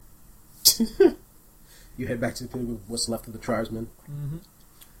You head back to what's left of the tribesmen. Mm-hmm.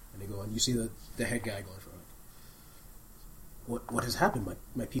 And they go, and you see the head guy going for it. What has happened?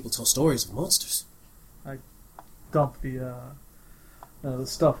 My people tell stories of monsters. I dump the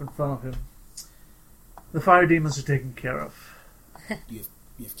stuff in front of him. The fire demons are taken care of. You've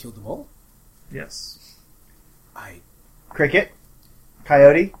killed them all? Yes. Cricket,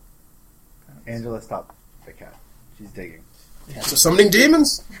 Coyote, Angela, stop the cat. She's digging. Cats are summoning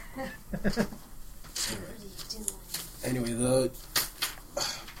demons? Anyway,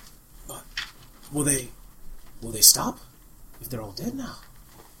 will they stop? If they're all dead now?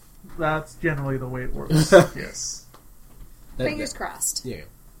 That's generally the way it works. Yes. Fingers crossed. Yeah.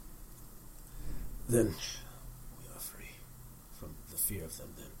 Then we are free from the fear of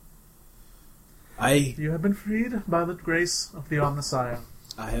them. Then You have been freed by the grace of the Omnissiah.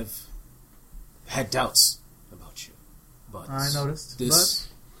 I have had doubts about you, but I noticed. This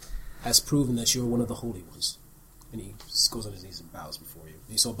has proven that you're one of the holy ones. And he goes on his knees and bows before you. And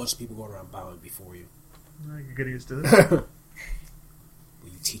you saw a bunch of people going around bowing before you. I can get used to this. Will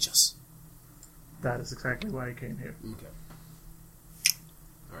you teach us? That is exactly why I came here. Okay.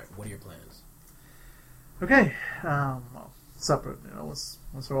 Alright, what are your plans? Okay. Well, supper, once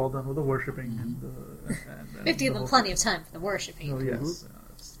we're all done with the worshipping and We have to give them plenty of time for the worshipping. Oh, yes.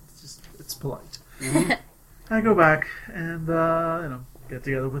 It's polite. Mm-hmm. I go back and, get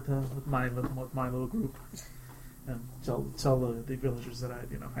together with my little group and tell the villagers that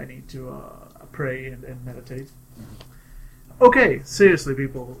I need to pray and meditate. Mm-hmm. Okay, seriously,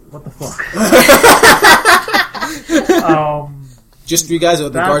 people, what the fuck? Just you guys or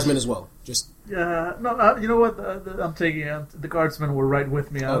the guardsmen as well? Just no, you know what? I'm taking the guardsmen were right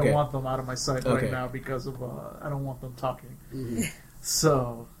with me. I don't Okay. want them out of my sight right now because of I don't want them talking. Mm-hmm.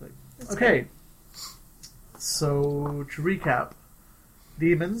 So, okay. So to recap,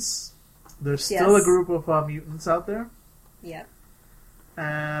 demons. There's still a group of mutants out there. Yep.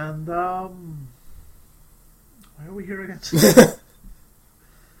 And why are we here again?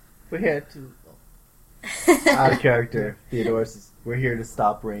 We're here to out of character. Theodorus, we're here to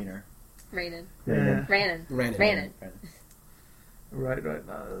stop Raynor. Rainin. Yeah. Rainin. Right.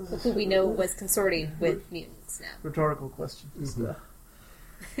 Who we know was consorting with mutants now. Rhetorical question.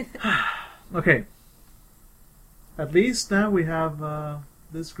 Okay. At least now we have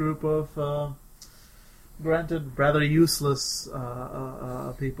this group of, granted, rather useless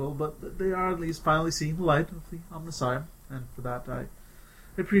people, but they are at least finally seeing the light of the Omnissiah, and for that I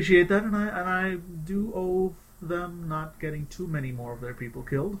appreciate that, and I do owe them not getting too many more of their people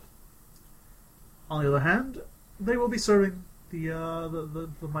killed. On the other hand, they will be serving the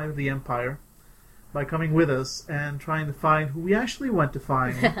might of the Empire by coming with us and trying to find who we actually went to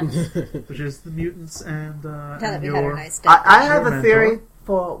find, which is the mutants and your... I have a theory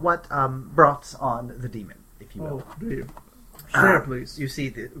for what brought on the demon, if you will. Oh, do you? Share, please. You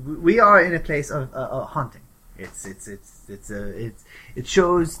see, we are in a place of haunting. It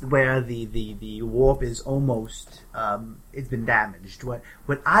shows where the warp is almost it's been damaged.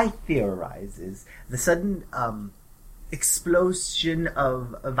 What I theorize is the sudden explosion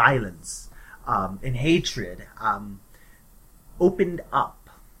of violence and hatred opened up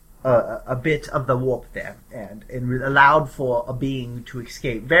a bit of the warp there and allowed for a being to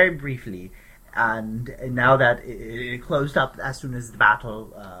escape very briefly. And now that it closed up as soon as the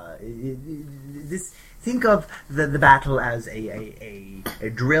battle, think of the battle as a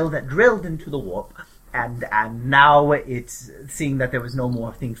drill that drilled into the warp, and now it's seeing that there was no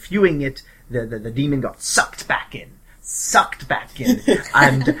more thing fueling it. The demon got sucked back in,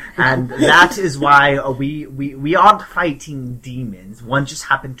 and that is why we aren't fighting demons. One just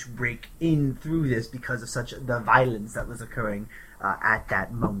happened to break in through this because of such the violence that was occurring at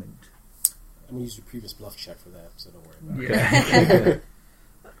that moment. I'm going to use your previous bluff check for that, so don't worry about it.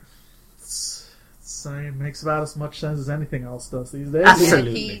 It makes about as much sense as anything else does these days.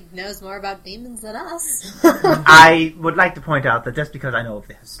 Absolutely. He knows more about demons than us. I would like to point out that just because I know of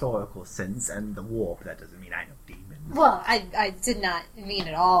the historical sense and the warp, that doesn't mean I know demons. Well, I did not mean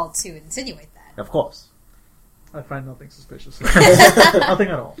at all to insinuate that. Of course. I find nothing suspicious. Nothing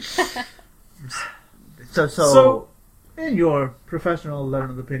at all. So, in your professional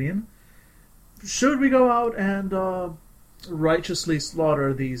learned opinion, should we go out and righteously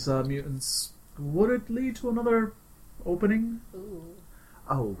slaughter these mutants? Would it lead to another opening? Ooh.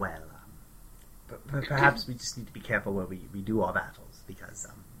 Oh, well. But perhaps we just need to be careful where we do our battles, because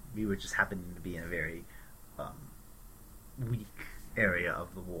we were just happening to be in a very weak area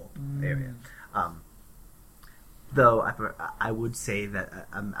of the warp area. Though I would say that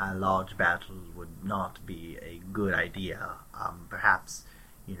a large battle would not be a good idea. Perhaps,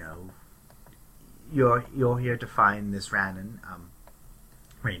 you're here to find this Ranan.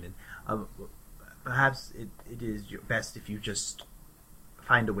 Perhaps it is best if you just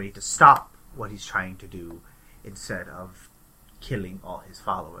find a way to stop what he's trying to do instead of killing all his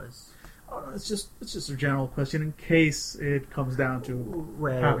followers. Oh, no, it's just a general question in case it comes down to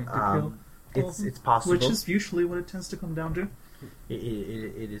having to kill. It's possible. Which is usually what it tends to come down to.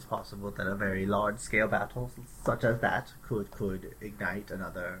 It is possible that a very large-scale battle such as that could ignite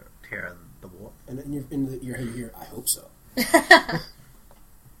another tear in the warp. And in your head here, I hope so.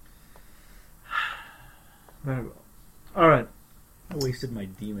 Very well. Alright. I wasted my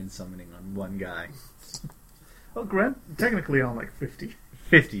demon summoning on one guy. Well, Grant, technically on like 50.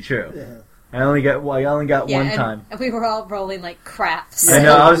 50, true. Yeah. I only got one and, time. And we were all rolling like crap. So. I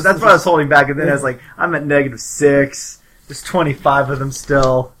know. That's what I was holding back, and then I was like, I'm at -6. There's 25 of them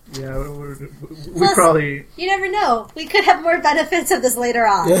still. Yeah, we Plus, probably. You never know. We could have more benefits of this later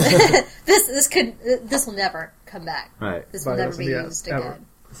on. This will never come back. Right. This will never be used ever. again.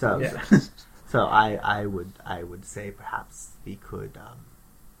 So, Yeah. so I would say perhaps we could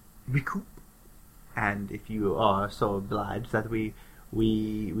recoup, and if you are so obliged that we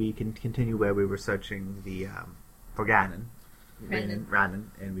can continue where we were searching the for Ganon, Ranan,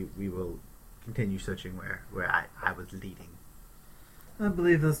 and we will continue searching where I was leading. I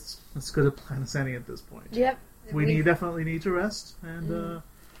believe that's as good a plan as any at this point. Yep. We definitely need to rest. And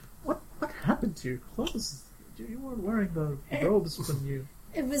what happened to your clothes? You weren't wearing the robes when you.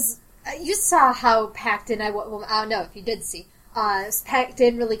 It was. You saw how packed in I don't know if you did see. It was packed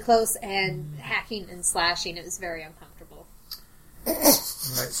in really close and hacking and slashing. It was very uncomfortable. Right.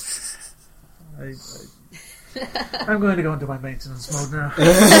 I'm going to go into my maintenance mode now.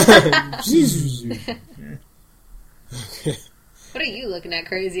 What are you looking at,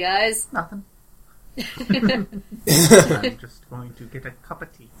 crazy eyes? Nothing. I'm just going to get a cup of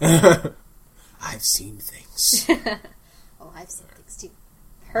tea. I've seen things. Oh, I've seen things too.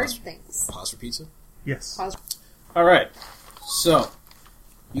 Heard things. Pause for pizza? Yes. Pause. Alright. So,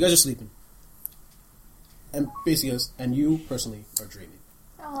 you guys are sleeping. And basically, and you personally are dreaming.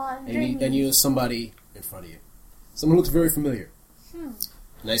 Oh, I'm And you have somebody in front of you. Someone who looks very familiar.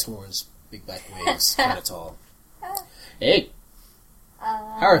 Nice horns, big back wings, kind of tall. Hey,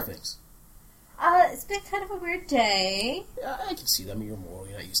 how are things? It's been kind of a weird day. I can see that. I mean, you're mortal.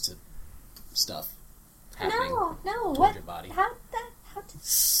 You're not used to stuff happening No, towards what? your body. How did...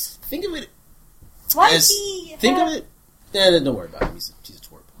 Think of it Why as... he... Think of it... don't worry about him. He's a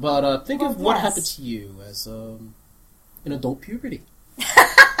twerp. But think of what yes. happened to you as an adult puberty.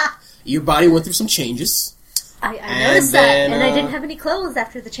 Your body went through some changes. I And noticed then, that, and I didn't have any clothes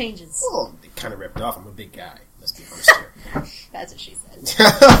after the changes. Well, it kind of ripped off. I'm a big guy. Let's be honest here. That's what she said.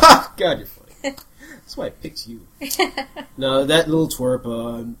 God, you're funny. That's why I picked you. No, that little twerp,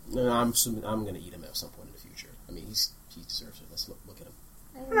 I'm assuming I'm going to eat him at some point in the future. I mean, he deserves it. Let's look at him.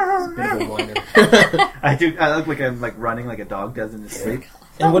 He's a bit of a whiner. I look like I'm like running like a dog does in his sleep.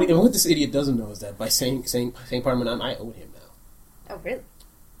 And what this idiot doesn't know is that by saying part of my name, I own him now. Oh, really?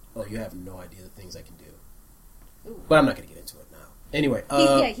 Oh, you have no idea the things I can do. Ooh. But I'm not going to get into it now. Anyway,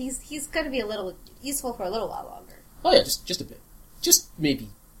 He's going to be a little useful for a little while longer. oh yeah, just a bit. Just maybe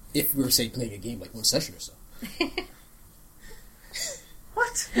if we were, say, playing a game like one session or so.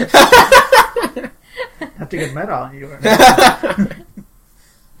 What? Have to get meta on you.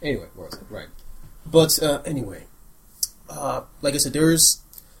 Anyway, where was it? Right. But anyway, like I said, there's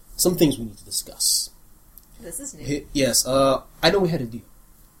some things we need to discuss. This is new. Yes, I know we had a deal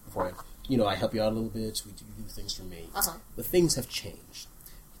beforehand. I help you out a little bit. You do things for me. Uh-huh. But things have changed.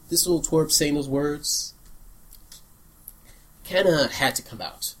 This little twerp saying those words kind of had to come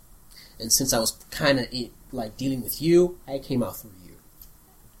out. And since I was kind of like dealing with you, I came out through you.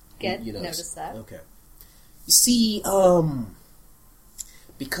 Good. You Notice that. Okay. You see,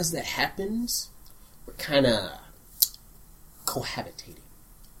 because that happens, we're kind of cohabitating.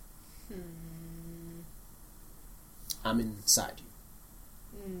 I'm inside you.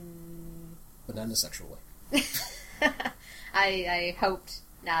 But not in a sexual way. I hoped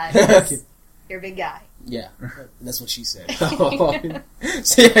not. Okay. You're a big guy. Yeah, that's what she said.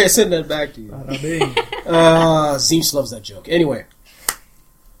 See, I sent that back to you. Zinch loves that joke. Anyway,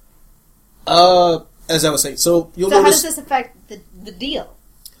 as I was saying, so you'll So how notice... does this affect the deal?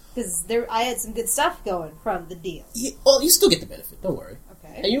 Because I had some good stuff going from the deal. Yeah, well, you still get the benefit, don't worry.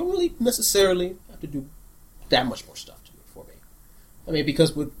 Okay. And you don't really necessarily have to do that much more stuff for me. I mean,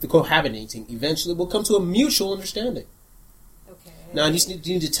 because with the cohabitating, eventually we'll come to a mutual understanding. Okay. Now, I just need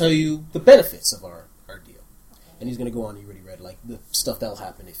to tell you the benefits of our deal. Okay. And he's going to go on, you already read, like, the stuff that'll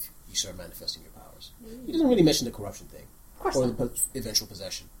happen if you start manifesting your powers. He doesn't really mention the corruption thing. Of course or not. the eventual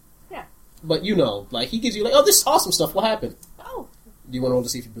possession. Yeah. But like he gives you like, oh, this is awesome stuff. What happened? Oh, Do you want to roll to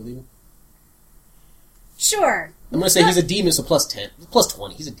see if you believe him? sure. I'm gonna say he's a demon, so plus 10, plus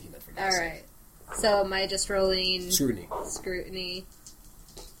 20. He's a demon for All God's right. So am I just rolling sake. Scrutiny.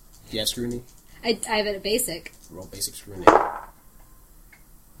 Do you have scrutiny? I have it at basic. Roll basic scrutiny.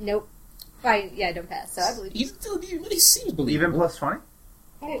 Nope. I don't pass. So I believe. He's still a demon, but he seems believable. Even plus 20?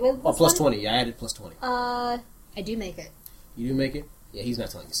 Wait, what, Oh, plus 20. Yeah, I added plus 20. I do make it. You do make it? Yeah, he's not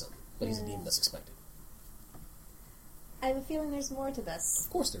telling you something, but he's a demon that's expected. I have a feeling there's more to this.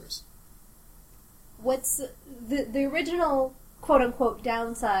 Of course there is. What's the original quote unquote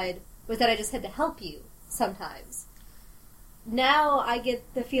downside was that I just had to help you sometimes. Now I get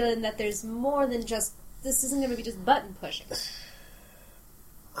the feeling that there's more than just this isn't going to be just button pushing.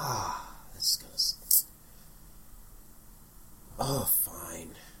 That's gonna. Oh, fine.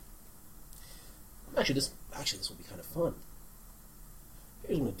 Actually, this will be kind of fun.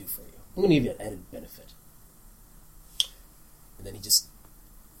 Here's what I'm gonna do for you. I'm gonna give you an added benefit. And then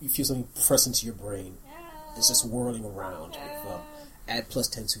you feel something press into your brain. It's just whirling around. With, add plus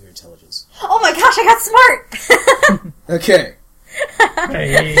 10 to your intelligence. Oh my gosh, I got smart! Okay.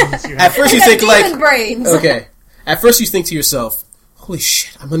 Brains, you At have- first you I think got like, demon brains. okay. At first you think to yourself, holy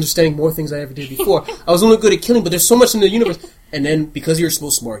shit, I'm understanding more things I ever did before. I was only good at killing, but there's so much in the universe. And then, because you're so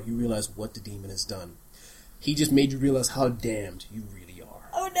smart, you realize what the demon has done. He just made you realize how damned you really are.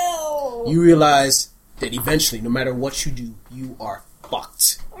 Oh no! You realize that eventually, no matter what you do, you are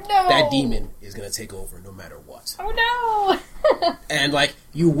fucked. Oh no! That demon is gonna take over no matter what. Oh no! And, like,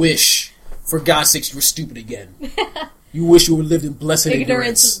 you wish, for God's sakes, you were stupid again. You wish you would lived in blessed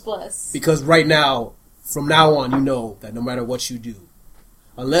Ignorance is ignorance. bliss. Because right now, from now on, you know that no matter what you do,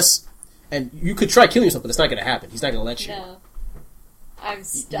 unless... And you could try killing yourself, but it's not going to happen. He's not going to let you. No. I'm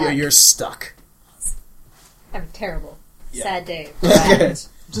stuck. You're stuck. I'm terrible. Yeah. Sad day.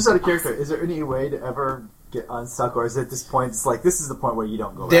 Just out of character, is there any way to ever get unstuck, or is it at this point, it's like, this is the point where you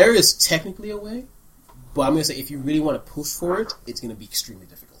don't go There back? is technically a way, but I'm going to say if you really want to push for it, it's going to be extremely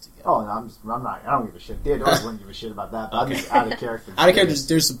difficult to get. Oh, no, I'm not, I don't give a shit. Theodore wouldn't give a shit about that, but I'm just out of character. Out of character,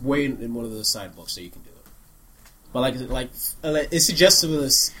 there's a way in one of the side books that you can do it. But it suggests to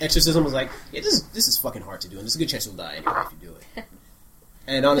this exorcism was like, yeah, this is fucking hard to do, and there's a good chance you'll die anyway if you do it.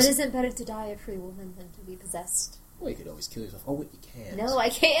 And But honestly, isn't it better to die a free woman than to be possessed? well, you could always kill yourself. Oh wait, you can't. No, I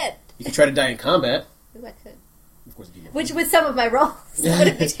can't. You could try to die in combat. Ooh, I could. Of course, you Which, with some of my rolls,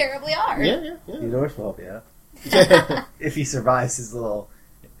 would be terribly hard. Yeah. Theodore's fault, yeah. If he survives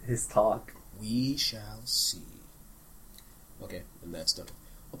his talk. We shall see. Okay, and that's done.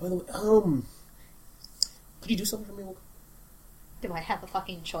 Oh, by the way, could you do something for me, Wilk? Do I have a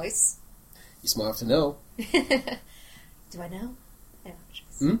fucking choice? You're smart enough to know. Do I know? I don't have a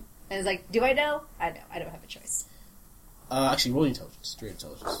choice. Hmm? I was like, do I know? I know. I don't have a choice. Actually, roll intelligence. Straight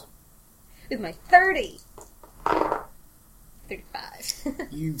intelligence. With my 30. 35.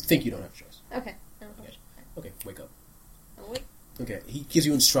 You think you don't have a choice. Okay. I don't have a choice. Okay, wake up. Oh, wait. Okay, he gives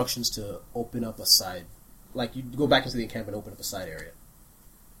you instructions to open up a side... Like, you go back into the encampment and open up a side area.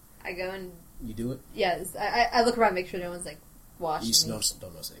 I go and... You do it? Yes, I look around, make sure no one's, like, watching You me.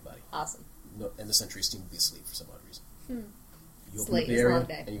 don't notice anybody. Awesome. No, and the sentries seem to be asleep for some odd reason. You It's open late, up the it's a area, long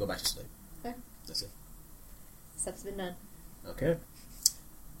day. and you go back to sleep. Okay. That's it. Stuff's been done. Okay.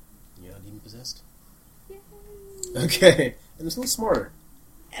 You're not demon possessed? Yay. Okay. And it's a little smarter.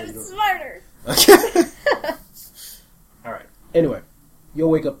 And it's smarter! Okay. Alright. Anyway, you'll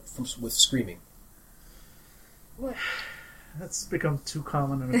wake up with screaming. What? That's become too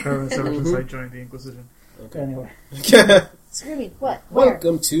common an occurrence ever since I joined the Inquisition. Okay. Anyway, Screaming. What? Where?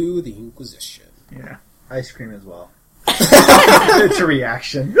 Welcome to the Inquisition. yeah. I scream as well. It's a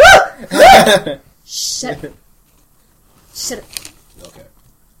reaction. Shut up. Shut up. Okay.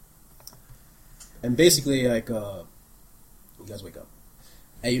 And basically, like, you guys wake up.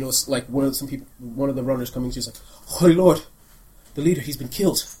 And you know, it's like one of the runners coming to you is like, Holy Lord, the leader, he's been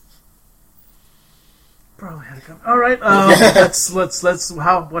killed. Probably had to come. All right. Let's.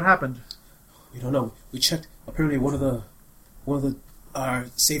 What happened? We don't know. We checked. Apparently, one of the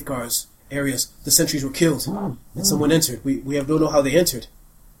safeguards areas, the sentries were killed, and someone entered. We don't know how they entered.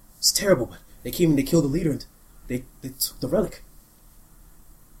 It's terrible, but they came and they killed the leader, and they took the relic.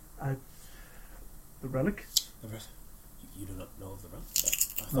 The relic? You do not know of the relic?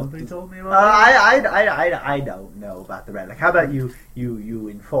 I thought Nobody the- told me about I don't know about the relic. How about you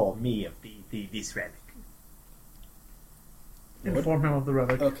inform me of this relic? it. Inform him of the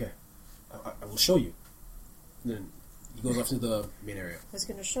relic. Okay, I will show you. And then he goes off to the main area. Who's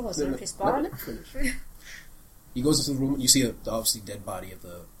going to show us No, an no, empty spot? let me finish. He goes into the room. You see the obviously dead body of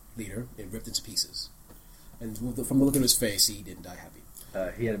the leader, ripped into pieces. And from the look of his face, he didn't die happy.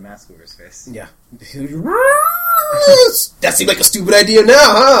 He had a mask over his face. Yeah. That seemed like a stupid idea now,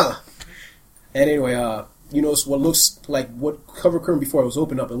 huh? And anyway, you notice what looks like what cover curtain before it was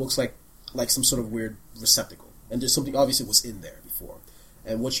opened up. It looks like some sort of weird receptacle, and there's something obviously was in there before.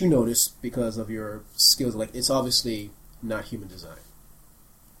 And what you notice because of your skills, like it's obviously not human design.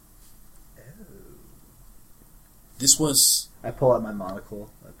 Oh. This was. I pull out my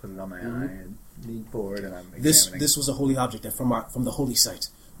monocle. I put it on my eye and lean forward, and I'm examining. This was a holy object that from the holy site,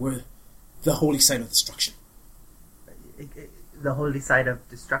 where the holy site of destruction. The holy site of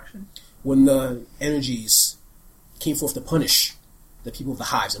destruction? When the energies came forth to punish the people of the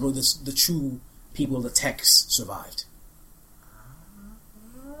hives, and only the true people of the Techs survived.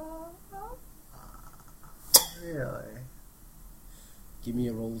 Really? Give me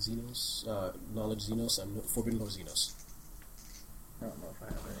a roll, Xenos. Knowledge Xenos and Forbidden Lore Xenos. I don't know if I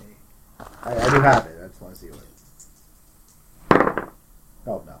have any. I do have it. I just want to see what.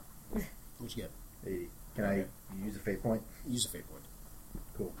 Oh, no. What'd you get? 80. Can I use a fate point? Use a fate point.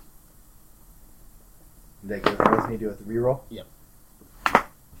 Cool. Did that force me to do a reroll? Yep.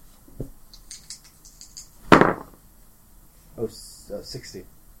 Oh, 60.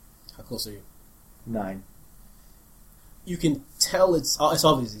 How close are you? 9. You can tell it's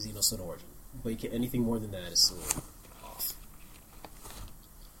obviously Xenos in origin, but anything more than that is still off.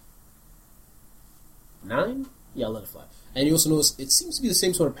 9? Yeah, I'll let it fly. And you also notice it seems to be the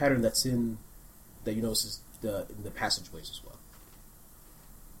same sort of pattern that you notice is in the passageways as well.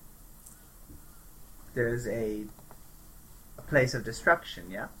 There's a place of destruction,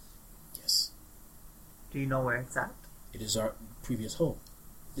 yeah? Yes. Do you know where it's at? It is our previous home.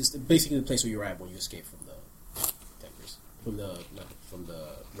 It's basically the place where you were at when you escaped from the Tempers. From the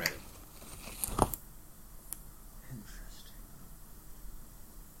Reddit. Interesting.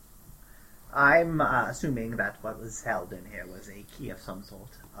 I'm assuming that what was held in here was a key of some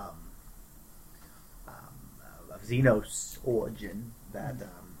sort, of Xenos origin that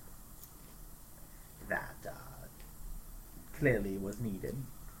clearly was needed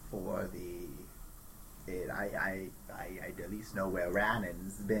for I at least know where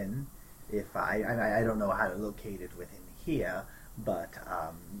Rannon's been. If I don't know how to locate it within here, but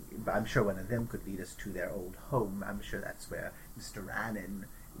I'm sure one of them could lead us to their old home. I'm sure that's where Mr. Rannon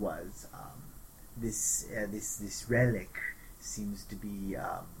was. This relic seems to be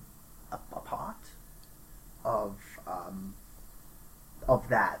a part of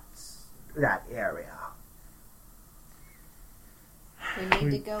that area. We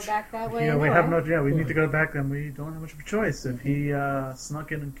need to go back that way. Yeah, anyway. we have no. Yeah, we need to go back, and we don't have much of a choice. If he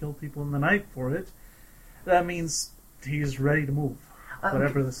snuck in and killed people in the night for it, that means he's ready to move.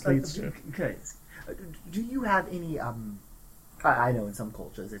 Whatever this leads to. Curious. Do you have any? I know in some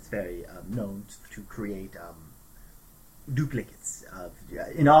cultures it's very known to create duplicates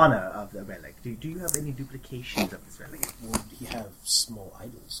in honor of the relic. Do you have any duplications of this relic? Would he have small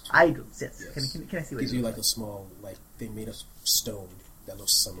idols? Too? Idols, yes. Yes. Can I see what Gives it you looks like a small thing made of stone that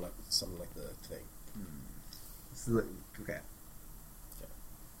looks something like the thing. Okay.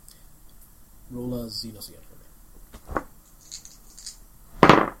 Roll a Xenos again for me.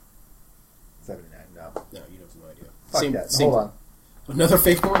 79. No. No, you have no idea. Fuck that. Hold on. Another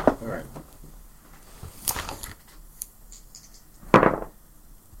fake one? Alright.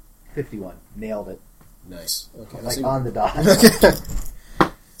 51. Nailed it. Nice. Okay. Like on the dot.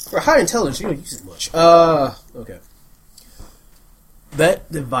 For high intelligence, you don't use it much. Okay.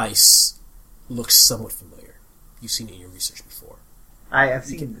 That device looks somewhat familiar. You've seen it in your research before. I have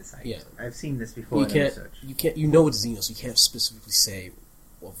seen this. Yeah. I've seen this before You in can't. research. You know it's Xenos. You can't specifically say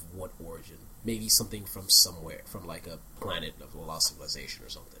of what origin. Maybe something from somewhere, from like a planet of a lost civilization or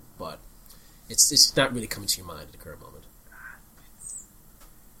something. But it's not really coming to your mind at the current moment.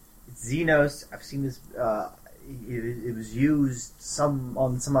 It's Xenos. I've seen this. It was used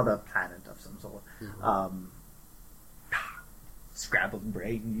on some other planet of some sort. Mm-hmm. Scrabbled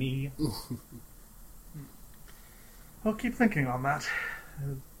brain me. Well, keep thinking on that.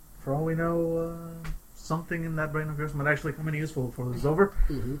 For all we know, something in that brain of yours might actually come in useful before this is over.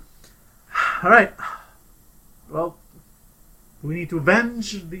 Mm-hmm. All right. Well, we need to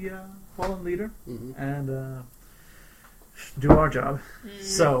avenge the fallen leader and do our job.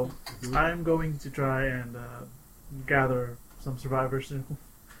 So, I'm going to try and gather some survivors.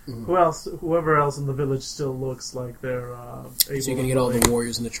 Whoever else in the village still looks like they're able. So you're gonna get all the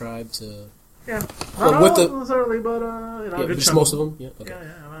warriors in the tribe to. Yeah, Well, not with all the- necessarily, but Yeah, good just chunk most of them. Yeah. Okay.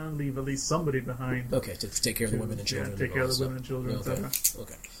 Yeah, I'm gonna leave at least somebody behind. Okay, to take care of the women and children. take and care all of that the women and stuff. children, Okay. etc.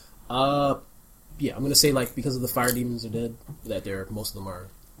 Okay. Yeah, I'm gonna say like because of the fire demons are dead, that most of them are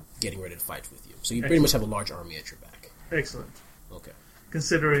getting ready to fight with you. So you pretty much have a large army at your back. Excellent. Okay.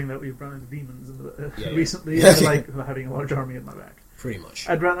 Considering that we've run into demons Yeah. recently, I like having a large army in my back. Pretty much.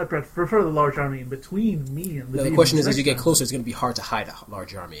 I'd prefer the large army in between me and the Now, the demons question is, as next you get time. closer, it's going to be hard to hide a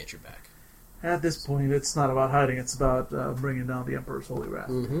large army at your back. At this point, it's not about hiding; it's about bringing down the Emperor's holy wrath.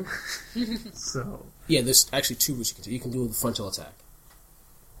 Mm-hmm. So, Yeah, there's actually two routes you can do. You can do the frontal attack,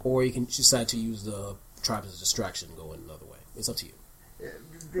 or you can decide to use the tribes as a distraction and go in another way. It's up to you.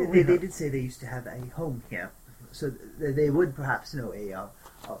 They did say they used to have a home camp, so they would perhaps know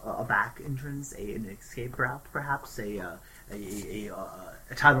a back entrance, an escape route, perhaps a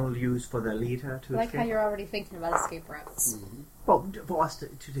tunnel used for the leader to I like escape. how you're already thinking about escape routes. Mm-hmm. Well, for us to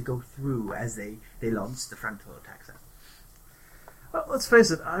go through as they launch the frontal attacks. well, let's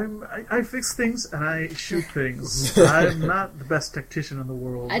face it, I fix things and I shoot things. I'm not the best tactician in the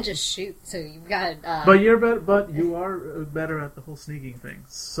world. I just shoot, so you've got. But you are better at the whole sneaking thing.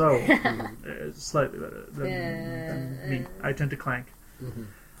 So slightly better than me. I tend to clank.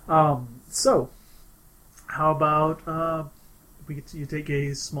 Mm-hmm. So how about you take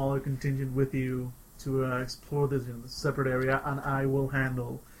a smaller contingent with you to explore this in a separate area, and I will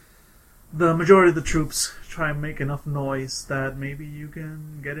handle the majority of the troops. Try and make enough noise that maybe you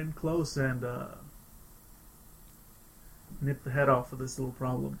can get in close and nip the head off of this little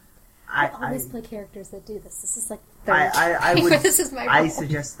problem. I always play characters that do this. This is like I would. this is my I role.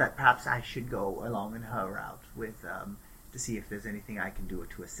 suggest that perhaps I should go along in her route with to see if there's anything I can do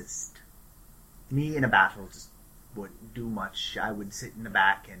to assist. Me in a battle just wouldn't do much. I would sit in the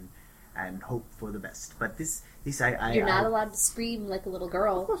back and hope for the best. But this You're not allowed to scream like a little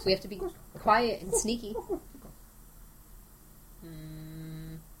girl. We have to be quiet and sneaky.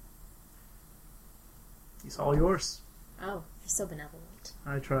 He's all yours. Oh, you're so benevolent.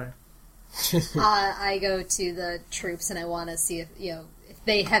 I try. I go to the troops and I want to see if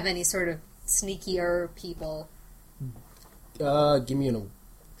they have any sort of sneakier people. Give me an.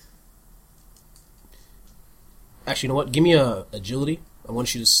 Actually, you know what? Give me a agility. I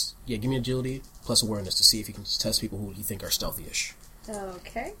want you to give me agility plus awareness to see if you can test people who you think are stealthy-ish.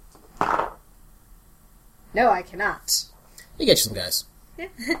 Okay. No, I cannot. You get you some guys. I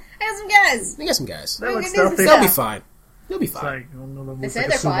got some guys. You get some guys. They look can do stealthy. some They'll be stuff. fine. You'll be It's fine. like, looks They say like a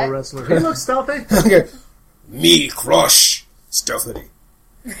they're sumo quiet. wrestler. He looks stealthy. Okay. Me crush stealthily.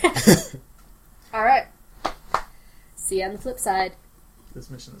 All right. See you on the flip side. This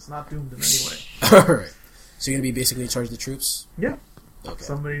mission is not doomed in any way. All right. So you're gonna be basically in charge of the troops. Yeah. Okay.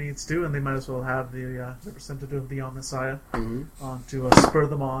 Somebody needs to, and they might as well have the representative of the Messiah Mm-hmm. on to spur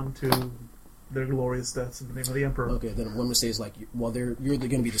them on to their glorious deaths in the name of the Emperor. Okay. Then one mistake is like, well, you're going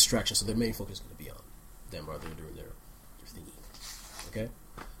to be distraction, so their main focus is going to be on them rather than doing their thingy. Okay.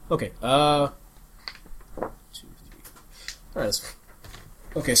 Okay. 2, 3. All right. That's fine.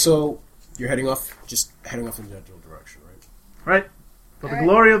 Okay. So you're heading off in the general direction, right? Right? For the All right.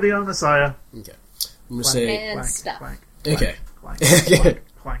 glory of the Messiah. Okay. I'm going to say. And Clank, stuff. clank, Okay. clank, Okay. clank,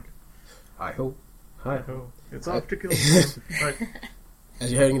 clank. Hi ho. Hi. Oh, it's off to kill you. Right.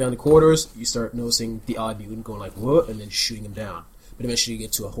 As you're heading down the corridors, you start noticing the odd mutant going like, what? And then shooting him down. But eventually you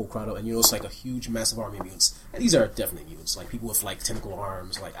get to a whole crowd, and you notice like a huge, massive army of mutants. And these are definitely mutants, like people with like tentacle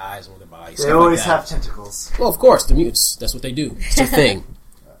arms, like eyes on their bodies. They stuff always like that. have tentacles. Well, of course, the mutants. That's what they do. It's their thing.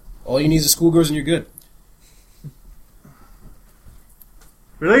 All you need is a schoolgirls and you're good.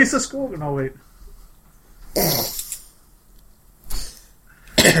 Release the school. No, wait.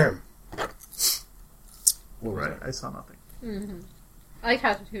 What was Right, that? I saw nothing. Mm-hmm. I like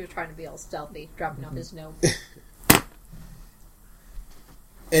how he was trying to be all stealthy, dropping off his gnome.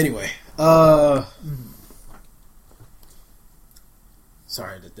 Anyway,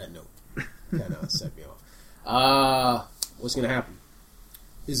 sorry, that note kind of set me off. What's gonna happen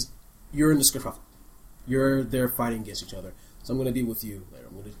is you're in the script. You're there fighting against each other. So I'm gonna deal with you later.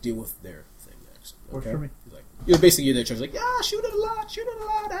 I'm gonna deal with their thing next. Works Okay? for me. Like, you're basically there, like, yeah, shoot it a lot, shoot it a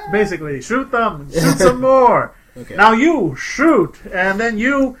lot. Ah. Basically, shoot them. Shoot some more. Okay. Now you shoot, and then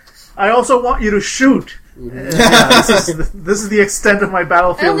you. I also want you to shoot. This is the extent of my I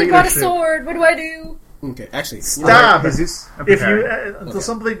battlefield only got a leadership. sword. What do I do? Okay, actually, Stab Jesus, I'm if you preparing. until Okay.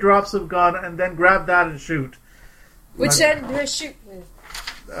 somebody drops a gun, and then grab that and shoot. Which end do I shoot with?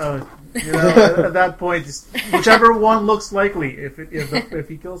 At that point, just whichever one looks likely. If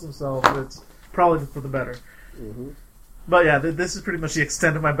he kills himself, it's probably for the better. Mm-hmm. But yeah, this is pretty much the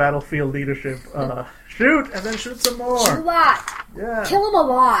extent of my battlefield leadership. Shoot, and then shoot some Shoot a more. lot. Yeah, Kill him a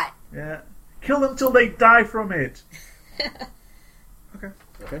lot. yeah. Kill them till they die from it.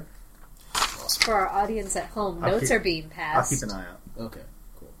 Okay. For our audience at home, I'll notes keep- are being I'll passed. keep an eye out. Okay.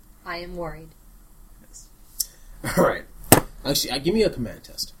 Cool. I am worried. All right. Actually, give me a command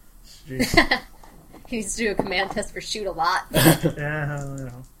test. Jeez. He needs to do a command test for shoot a lot. Yeah, you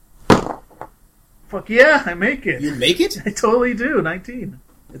know. Fuck yeah, I make it. You make it? I totally do. 19.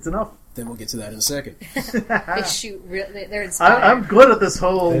 It's enough. Then we'll get to that in a second. They shoot really. They're inspired. I'm good at this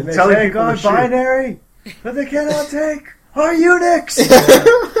whole And they telling take people on to shoot. binary, but they cannot take our Unix.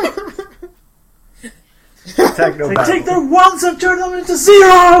 They take their ones and turn them into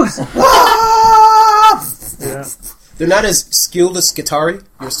zeros! Yeah, They're not as skilled as Skitarii,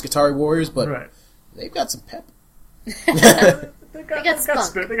 your Skitarii warriors, but right. they've got some pep. They got spunk.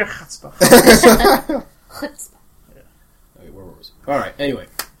 spirit. They got chutzpah. Chutzpah. Okay, where was it? Alright, anyway.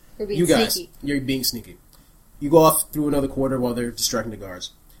 We're being You guys, sneaky. you're being sneaky. You go off through another quarter while they're distracting the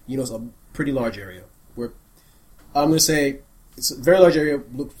guards. You know, it's a pretty large area. Where I'm going to say it's a very large area.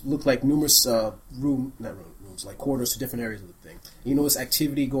 Look like numerous rooms, like corridors to different areas of the thing. You know, there's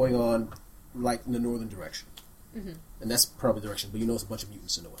activity going on, like in the northern direction, and that's probably the direction. But you know, there's a bunch of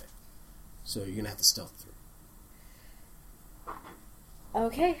mutants in the way, so you're going to have to stealth through.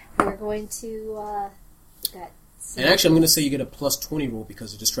 Okay, we're going to. Got And actually, I'm going to say you get a plus 20 roll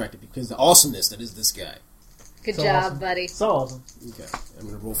because you're distracted because the awesomeness that is this guy. Good So job, awesome. buddy. So awesome. Okay, I'm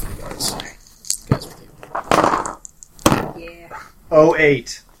going to roll for the guards. Guys, what do you? Yeah.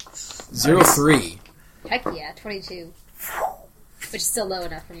 08. 0-3. Heck yeah, 22. Which is still low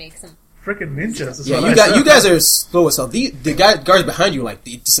enough for me because I'm. Freaking ninjas. Is Yeah, what you guys are slow as hell. The guards behind you, like,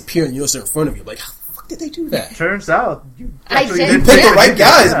 they disappear and you notice they're in front of you. Like, how the fuck did they do that? Turns out you I actually did. did Pick the pick right ninjas.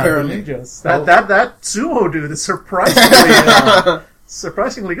 guys, Yeah, apparently. the ninjas. That sumo dude is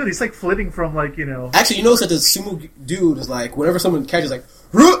surprisingly good. He's like flitting from like, you know. Actually, you notice that the sumo dude is like, whenever someone catches, like,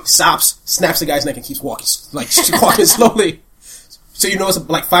 "Ruh!" stops, snaps the guy's neck, and keeps walking, like, walking slowly. So you notice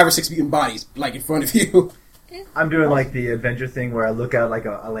like 5 or 6 mutant bodies, like, in front of you. I'm doing like the Avenger thing where I look out like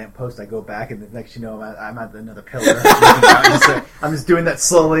a lamppost, I go back, and the next you know I'm at another pillar. Looking down, I'm just doing that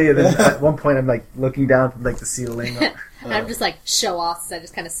slowly, and then at one point I'm like looking down from like the ceiling. I'm just like show off, so I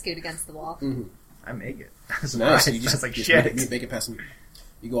just kind of scoot against the wall. I make it. No, so you That's just like you shit. make it past them.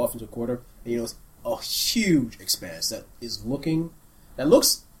 You go off into a quarter, and you notice a huge expanse that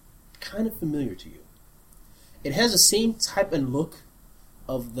looks kind of familiar to you. It has the same type and look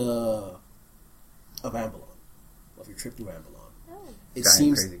of Ambalon, of your trip through Ambalon. Oh. It Giant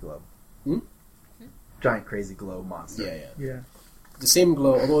seems crazy globe. Hmm? Giant crazy globe monster. yeah. Yeah. The same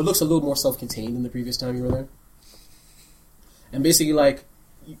glow, although it looks a little more self-contained than the previous time you were there. And basically,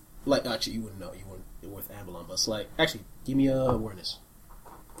 actually, you wouldn't know. You wouldn't with Ambalon, but it's like, actually, give me a awareness.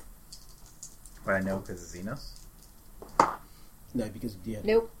 But I know because of Xenos. No, because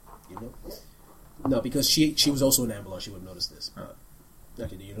Nope. you know, no, because she was also an Ambalon. She would have noticed this.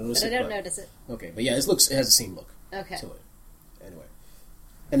 Okay, do you notice But it? I don't notice it. Okay, but yeah, it has the same look Okay. to it. Anyway,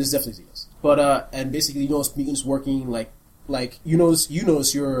 and it's definitely Xenos. But and basically, you notice mutants working like you notice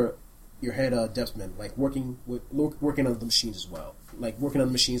your head depthman like working on the machines as well, like working on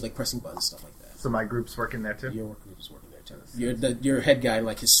the machines, like pressing buttons, stuff like that. So my group's working there too. Your work group is working there too. Your head guy,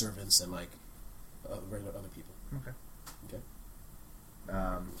 like his servants and like regular other people. Okay. Okay.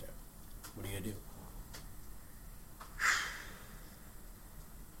 Um, Okay. What are you gonna do?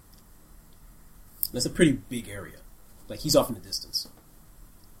 That's a pretty big area. Like he's off in the distance.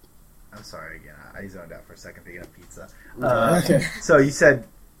 I'm sorry again. I zoned out for a second picking up pizza. Okay. So you said,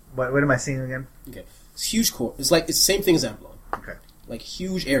 what am I seeing again? Okay. It's huge core. It's the same thing as Ambalon. Okay. Like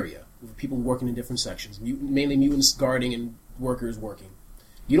huge area with people working in different sections. Mainly mutants guarding and workers working.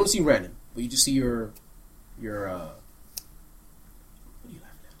 You don't see Random, but you just see your what are you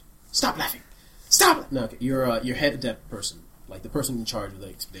laughing at? Stop laughing! Stop! No, okay. Your head adept person, like the person in charge of the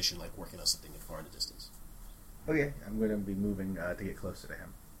expedition, like working on something far in the distance. Okay. I'm going to be moving to get closer to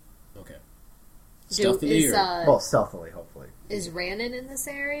him. Okay. Is Stealthily or Well, stealthily, hopefully. Rannon in this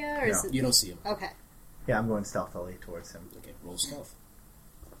area, or is No. it? you don't see him. Okay. Yeah, I'm going stealthily towards him. Okay, roll stealth.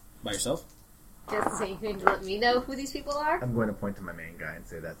 By yourself? Just so you can let me know who these people are. I'm going to point to my main guy and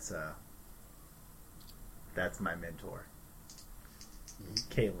say that's my mentor,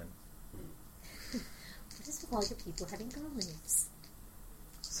 Kaylin. What is with all your people having golems?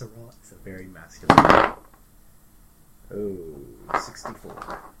 Sorrel is a very masculine. Oh,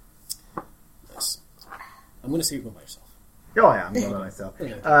 64. Nice. I'm going to say you're going by yourself. Oh yeah, I'm going by myself.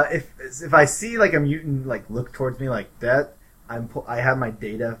 Okay. If I see like a mutant like look towards me like that, I have my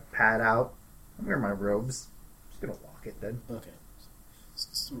data pad out. I'm wearing my robes. Just gonna walk it then. Okay.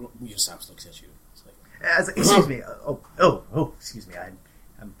 Your Sops looks at you. It's like, Excuse me. Excuse me.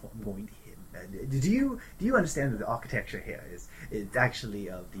 I'm going to him. Do you understand that the architecture here is actually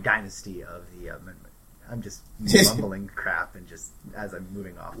of the dynasty of the? I'm just mumbling crap and just as I'm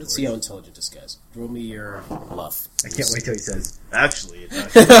moving off. let's see how intelligent this guy's. Roll me your bluff. I can't wait till he says. Actually,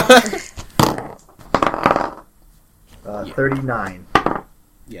 it's actually. Yeah. 39.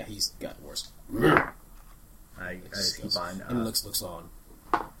 Yeah, he's got worse. I keep on. And looks on.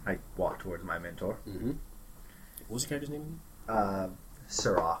 I walk towards my mentor. Mm-hmm. What was your character's name?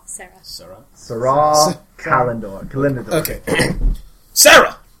 Sarah. Sarah. Sarah Kalendor. Okay.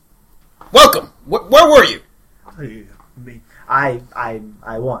 Sarah! Welcome! Where were you? I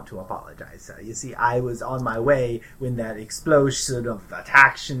want to apologize, sir. You see, I was on my way when that explosion of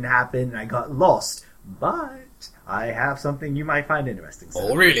action happened, and I got lost. But I have something you might find interesting, sir.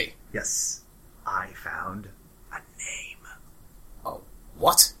 Oh, really? Yes. I found a name. Oh,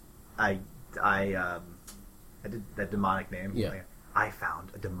 what? I did that demonic name. Yeah. I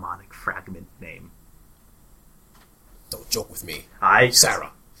found a demonic fragment name. Don't joke with me.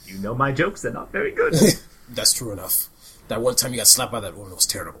 Sarah. You know my jokes, they're not very good. That's true enough. That one time you got slapped by that woman was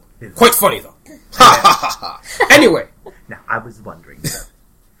terrible. Is Quite funny, though. Ha ha ha ha. Anyway. Now, I was wondering, sir.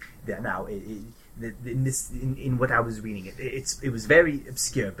 Now, in what I was reading, it was very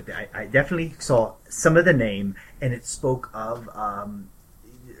obscure, but I definitely saw some of the name, and it spoke of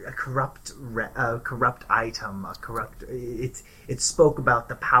a corrupt item, it spoke about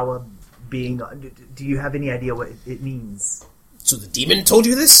the power being. Do you have any idea what it means? So the demon told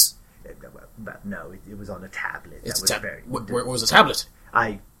you this? No, it was on a tablet. It's that was very. Where was the tablet?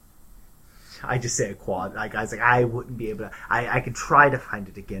 I just say a quad. I was like, I wouldn't be able to. I could try to find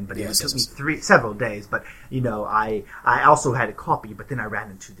it again, but it took me several days. But I also had a copy, but then I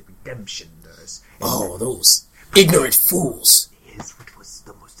ran into the redemptioners. Oh, those ignorant fools! Here's what was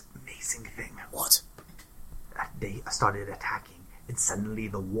the most amazing thing. What? They started attacking, and suddenly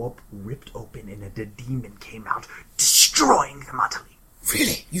the warp ripped open, and the demon came out, destroying them utterly.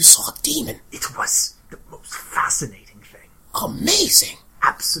 Really? You saw a demon? It was the most fascinating thing. Amazing!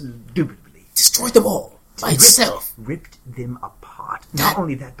 Absolutely. Destroyed them all by itself. Ripped them apart. Not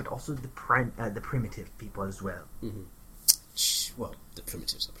only that, but also the primitive people as well. Mm-hmm. Well, the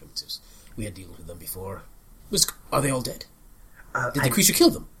primitives are primitives. We had dealings with them before. Are they all dead? Did the creature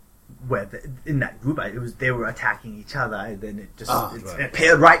kill them? Well, in that group, they were attacking each other, and then it just right.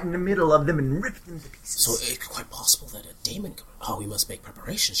 appeared right in the middle of them and ripped them to pieces. So it's quite possible that a demon. We must make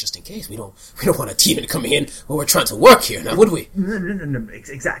preparations just in case. We don't want a demon coming in when we're trying to work here, now would we? No,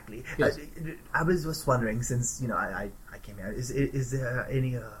 exactly. Yes. I was just wondering, since I came here, is there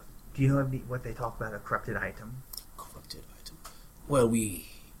any? Do you know what they talk about, a corrupted item? Corrupted item. Well, we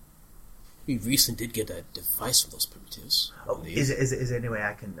recently did get a device from those primitives. Oh, is there any way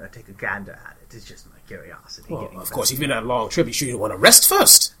I can take a gander at it? It's just my curiosity. Well, of course, you've been on a long trip. You sure you want to rest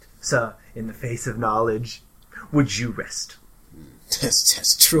first? Sir, in the face of knowledge, would you rest?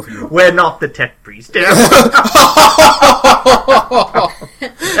 That's true. We're not the tech priest.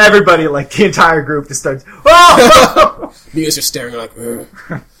 Everybody, like the entire group, just starts. Oh! You guys are staring like.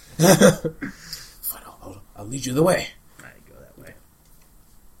 Fine, I'll lead you the way. I go that way.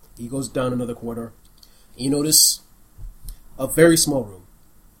 He goes down another corridor. You notice a very small room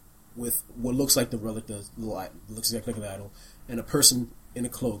with what looks like the relic, looks exactly like an idol, and a person in a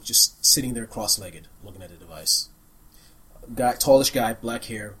cloak just sitting there cross-legged, looking at the device. Tallish guy, black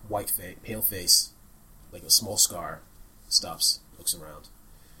hair, pale face, like a small scar. Stops, looks around.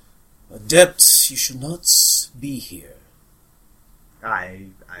 Adept, you should not be here. I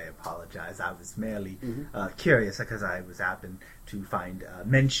apologize. I was merely curious because I was happened to find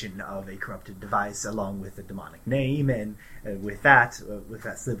mention of a corrupted device along with a demonic name, and with that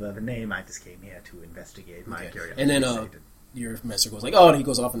sliver of a name, I just came here to investigate my curiosity. And then your master goes like, he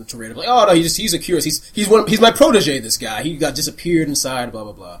goes off in a tirade of like, no, he's a curious. He's my protege. This guy, he got disappeared inside. Blah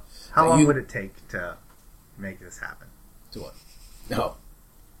blah blah. How long would it take to make this happen? To what? No.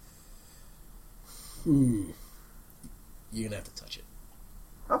 You're gonna have to touch it.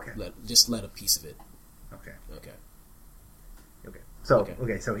 Okay. Just let a piece of it. Okay.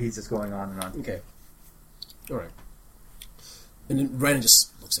 So he's just going on and on. Okay. All right. And then Brandon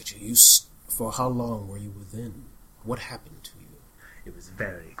just looks at you. For how long were you within? What happened to you? It was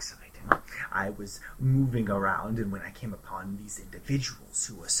very exciting. I was moving around, and when I came upon these individuals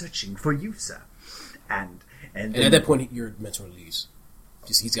who were searching for you, sir, and at that point, your mentor leaves.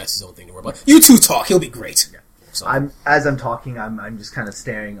 He's got his own thing to worry about. You two talk. He'll be great. Yeah. So. As I'm talking, I'm just kind of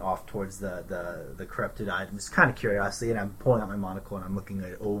staring off towards the corrupted item, just kind of curiosity, and I'm pulling out my monocle and I'm looking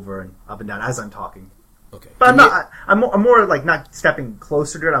it over and up and down as I'm talking. Okay, but I'm more like not stepping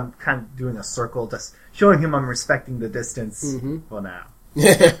closer to it. I'm kind of doing a circle, just showing him I'm respecting the distance for now.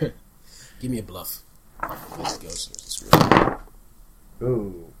 Give me a bluff. Let's go.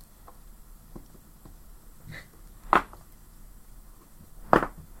 Ooh.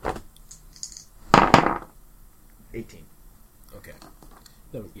 $18. Okay.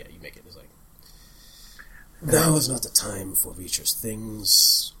 No, yeah, you make it. It's like Now is not the time for reachers.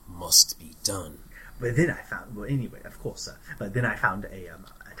 Things must be done. But then I found, well, anyway, of course, but then I found a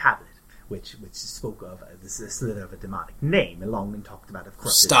tablet, which spoke of the slither of a demonic name, along and talked about, of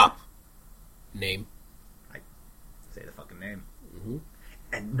course. Stop. Name. Say the fucking name. Mm-hmm.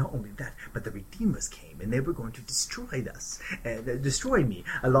 And not only that, but the Redeemers came, and they were going to destroy us, destroy me,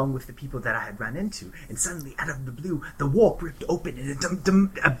 along with the people that I had run into. And suddenly, out of the blue, the warp ripped open,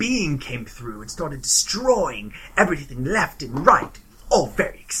 and a being came through and started destroying everything left and right. All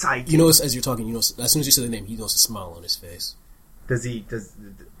very exciting. You notice as you're talking, as soon as you say the name, he notices a smile on his face.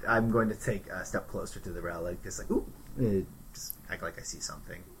 I'm going to take a step closer to the relic, just like, ooh, just act like I see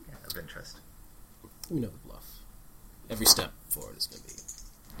something of interest. Let me know the bluff. Every step forward is going to be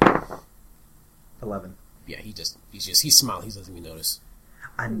 11. Yeah, he smiles. He doesn't even notice.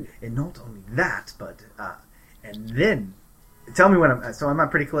 And not only that, but and then tell me when I'm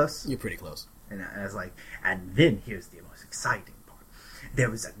not pretty close. You're pretty close. And I was like, and then here's the most exciting part. There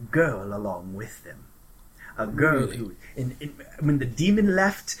was a girl along with them. A girl Really? who, when the demon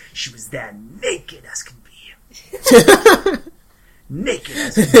left, she was there naked as could be. Naked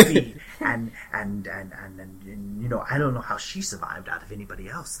as could be. And I don't know how she survived out of anybody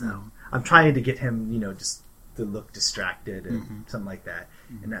else, though. I'm trying to get him, just to look distracted and something like that.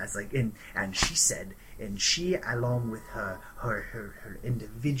 And I was like, and she said, and she, along with her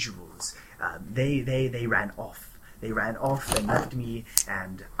individuals, they ran off. They ran off and left me,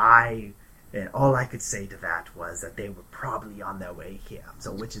 and all I could say to that was that they were probably on their way here.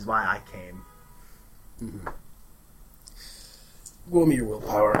 So, which is why I came. Mm-hmm. Roll me your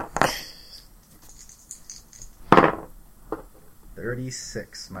willpower.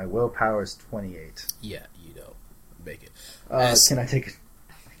 36. My willpower is 28. Yeah, you don't make it. Can I take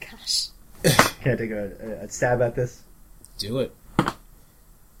Oh my gosh. Can I take a stab at this? Do it.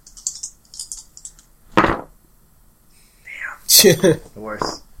 The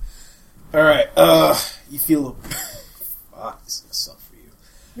worst. Alright, you feel fuck, this is gonna suck for you.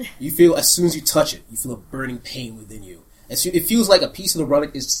 You feel, as soon as you touch it, you feel a burning pain within you. It feels like a piece of the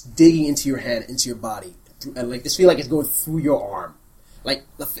relic is digging into your hand, into your body. And it feels like it's going through your arm. Like,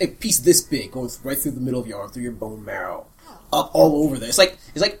 a piece this big, going right through the middle of your arm, through your bone marrow. Up all over there. It's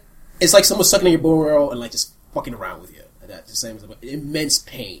like someone sucking on your bone marrow and like just fucking around with you. And that just same as immense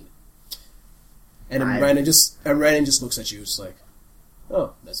pain. And Brandon just looks at you, it's like,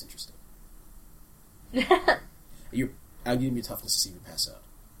 oh, that's interesting. I'll give you a toughness to see if you pass out.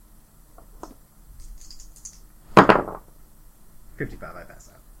 55, I pass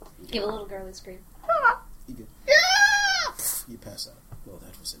out. Give a little girly scream. You good? You pass out. Well,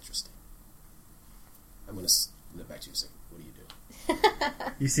 that was interesting. I'm gonna get back to you a second. What do you do?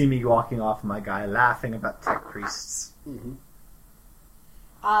 You see me walking off my guy laughing about tech priests. Mm-hmm.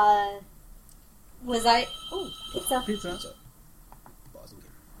 Was I... Ooh, pizza. Pizza. Pause and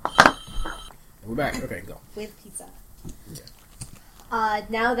get. And we're back. Okay, go. With pizza. Okay.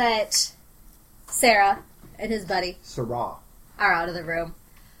 Now that Sarah and his buddy Sarah. are out of the room,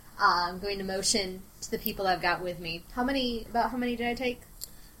 I'm going to motion to the people I've got with me. How many did I take?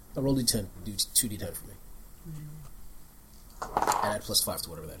 I'll roll D10. Do 2D10 for me. And add +5 to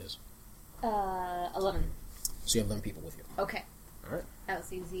whatever that is. 11. So you have 11 people with you. Okay. Alright. That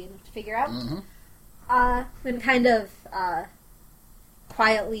was easy enough to figure out. Mm-hmm. I'm going to kind of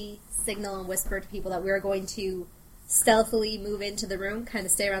quietly signal and whisper to people that we're going to stealthily move into the room, kind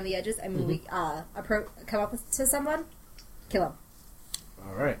of stay around the edges, and when we come up to someone, kill him.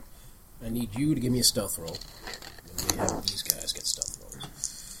 Alright. I need you to give me a stealth roll. And we have these guys get stealth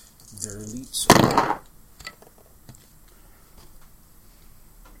rolls. They're elite, so...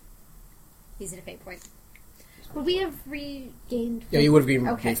 He's at a fate point. Would we have regained... Yeah, you would have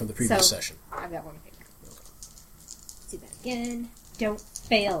regained from the previous session. I've got one fate. Okay. Let's do that again. Don't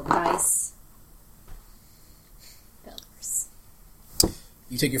fail, dice. Failures.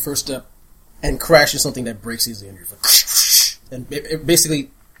 You take your first step and crash into something that breaks easily under your foot. And it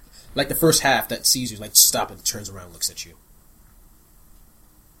basically, like the first half that sees you, like stop and turns around and looks at you.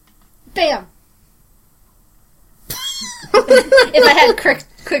 Bam! If I had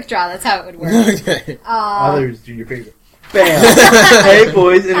quick draw, that's how it would work. Okay. Others do your favorite. Bam! Hey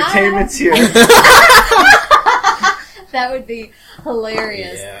boys, entertainment's here. That would be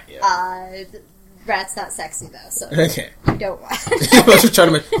hilarious. Yeah. Rat's not sexy though, so Okay. I don't want. I was just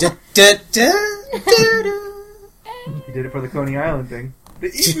trying to He did it for the Coney Island thing. The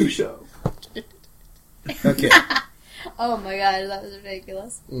Emu Show. Okay. Oh my god, that was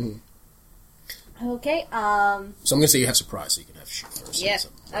ridiculous. Mm-hmm. Okay, So I'm gonna say you have surprise, so you can have shoot first. Yeah.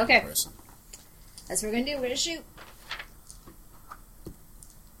 Some Okay. person. that's what we're gonna do. We're gonna shoot.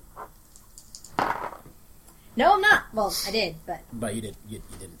 No, I'm not. Well, I did, but... But you didn't.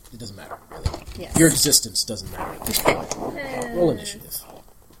 It doesn't matter, really. Yes. Your existence doesn't matter at this point. Roll initiative.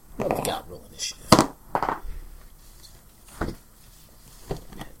 What have we got? Roll initiative.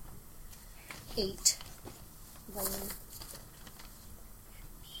 8.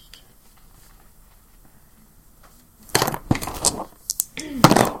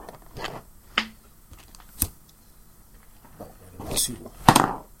 Two.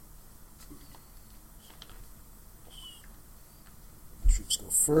 Troops go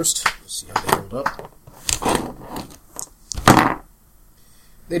first. Let's see how they hold up.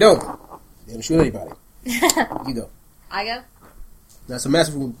 They don't. They don't shoot anybody. You go. I go? That's a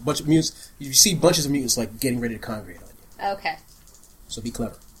massive bunch of mutants. You see bunches of mutants like getting ready to congregate on you. Okay. So be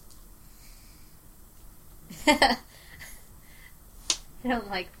clever. I don't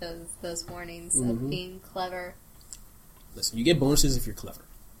like those warnings of being clever. Listen, you get bonuses if you're clever.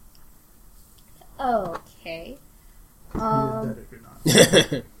 Okay. You're dead if you're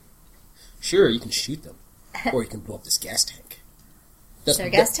not. Sure, you can shoot them. Or you can blow up this gas tank. Is there a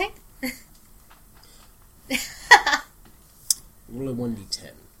gas tank? Roll a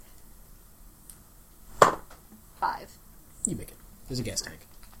 1d10. 5. You make it. There's a gas tank.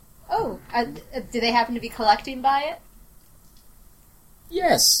 Oh, do they happen to be collecting by it?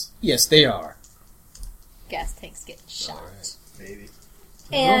 Yes. Yes, they are. Gas tanks getting shot. All right. Maybe.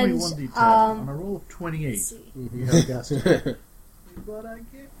 And, roll me 1d10. On a roll of 28, see. you have a gas tank. But I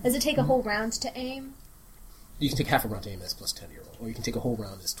get... Does it take a whole round to aim? You can take half a round to aim, that's plus 10 to your roll. Or you can take a whole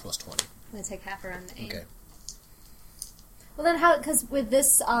round, that's plus 20. I'm going to take half a round to aim. Okay. Well then how, because with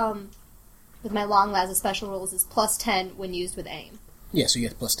this, with my long lazo special rules is plus 10 when used with aim. Yeah, so you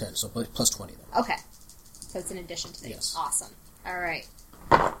get plus 10, so plus 20 then. Okay. So it's in addition to these. Yes. Awesome. Alright.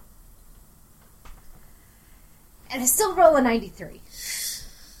 And I still roll a 93.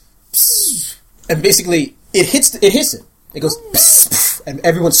 Psst. And basically, it hits it. It goes, psst, psst, and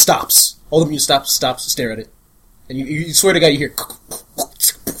everyone stops. All of you stop, stare at it. And you swear to God, you hear,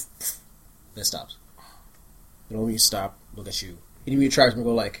 then it stops. And all of you stop, look at you. And your tribesmen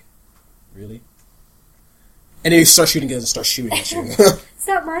go like, really? And then you start shooting guns and start shooting at you. It's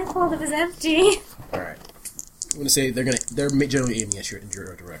not my fault it was empty. Alright. I'm gonna say they're generally aiming at you in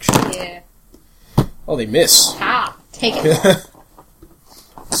your direction. Yeah. Oh, they miss. Ah, take it.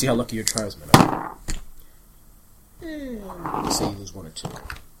 See how lucky your tribesmen are. Let's say you lose 1 or 2.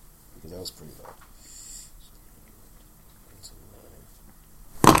 Because that was pretty low.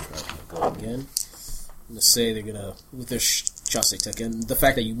 Go again. I'm gonna say they're gonna, with their shots they take, and the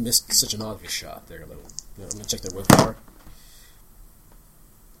fact that you missed such an obvious shot, they're gonna, I'm gonna check their willpower.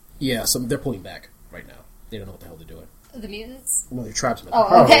 Yeah, so they're pulling back right now. They don't know what the hell they're doing. The mutants? No, they're tribesmen.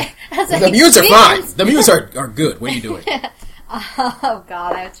 Oh, okay. I was like, The mutants are fine. The mutants are good. What are you doing? Oh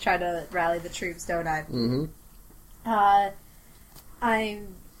god, I have to try to rally the troops, don't I? Mm-hmm.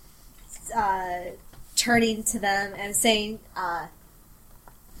 I'm turning to them and saying,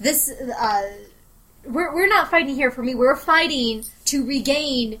 we're not fighting here for me, we're fighting to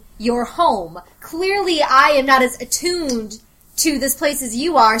regain your home. Clearly I am not as attuned to this place as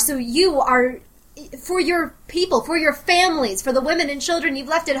you are, so you are, for your people, for your families, for the women and children you've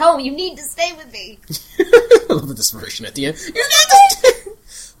left at home, you need to stay with me. I love the desperation at the end. You need to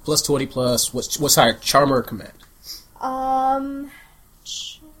plus 20 plus, what's higher, charm or command?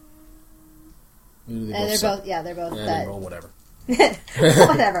 They're both Yeah, that. they roll whatever.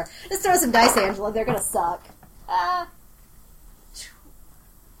 Whatever. Just throw some dice, Angela. They're gonna suck.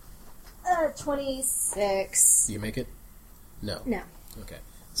 26. Do you make it? No. No. Okay.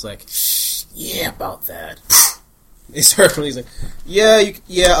 It's like, yeah, about that. They start he's like,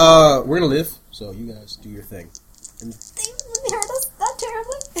 we're gonna live, so you guys do your thing. And They hurt us that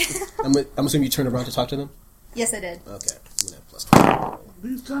terribly. I'm assuming you turned around to talk to them? Yes, I did. Okay. I'm gonna have plus 20.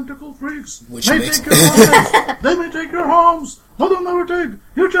 These tentacle freaks, Which they makes- take your lives, they may take your homes, but they'll never take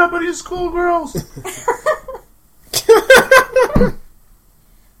your Japanese schoolgirls.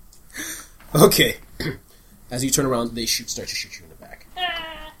 Okay. As you turn around, they start to shoot you in the back.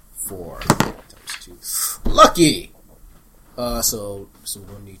 4 times 2. Lucky! So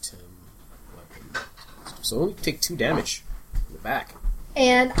 1d10 weapon. So only take 2 damage in the back.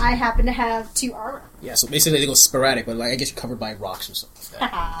 And I happen to have 2 armor. Yeah, so basically they go sporadic, but like I guess you're covered by rocks or something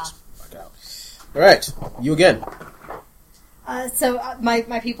like that. Just rock out. Alright, you again. So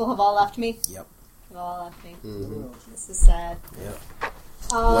my people have all left me? Yep. Have all left me. Mm-hmm. This is sad. Yep.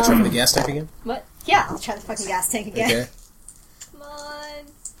 Watch out for the gas tank again? What? Yeah, I'll try the fucking gas tank again. Okay. Come on.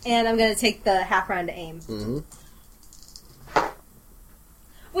 And I'm gonna take the half round to aim. Mm-hmm.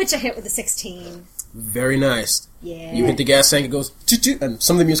 Which I hit with a 16. Very nice. Yeah. You hit the gas tank, it goes toot toot, and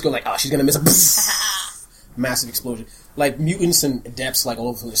some of the mutants go like, oh, she's gonna miss a massive explosion. Like, mutants and adepts, like, all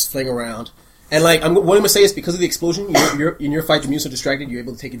over the place, fling around. And, like, what I'm going to say is because of the explosion, you're in your fight, the mutants are distracted, you're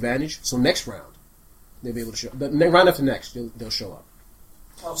able to take advantage. So next round, they'll be able to show... The round after next, they'll show up.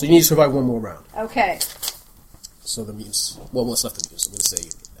 So you need to survive one more round. Okay. So the mutants... Well, what's left of the mutants? I'm going to say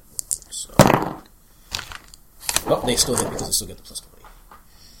you get that one. So... Oh, they still hit because they still get the plus 20.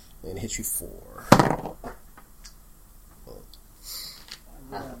 And it hits you 4.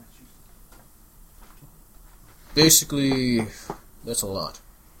 Basically, that's a lot.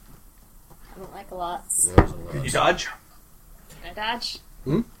 I don't like a lot. There's a lot. Can you dodge? Can I dodge?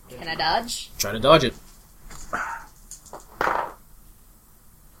 Hmm? Can I dodge? Try to dodge it.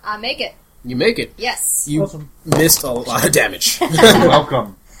 I make it. You make it. Yes. You Awesome. missed a lot of damage.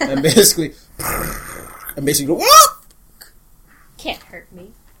 Welcome. and basically go, "Whoop!" Can't hurt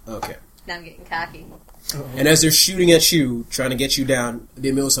me. Okay. Now I'm getting cocky. And as they're shooting at you, trying to get you down,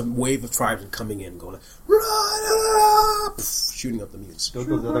 they notice a wave of tribesmen coming in, going like, "Run!" Shooting up the mutants. Don't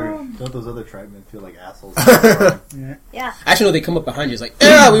those other tribesmen feel like assholes? Yeah. Actually, no, they come up behind you. It's like,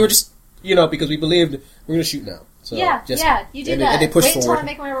 yeah, we were just, because we believed we're going to shoot now. So Yeah, you do and that. They push Wait forward. until I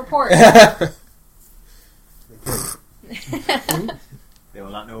make my report. They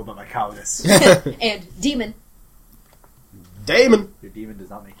will not know about my cowardice. And demon. Damon! Your demon does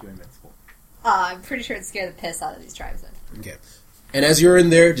not make you invincible. I'm pretty sure it'd scare the piss out of these tribesmen. Okay. And as you're in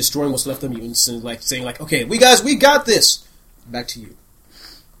there, destroying what's left of the mutants, and saying okay, we got this! Back to you.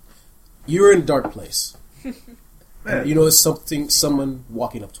 You're in a dark place. And you notice someone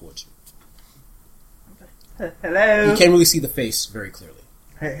walking up towards you. Hello. You can't really see the face very clearly.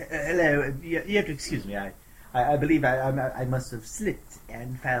 Hello. You have to excuse me. I believe I must have slipped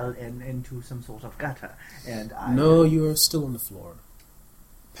and fell into some sort of gutter. And No, you're still on the floor.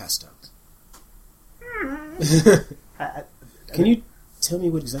 Passed out. Can you tell me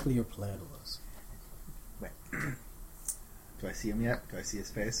what exactly your plan was? Do I see him yet? Do I see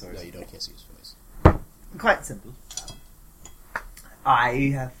his face? Or No, you can't see his face. Quite simple.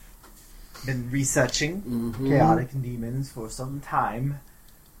 I have been researching chaotic demons for some time,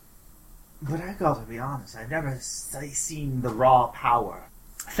 but I gotta be honest, I've never seen the raw power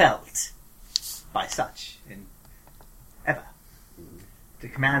felt by such ever. To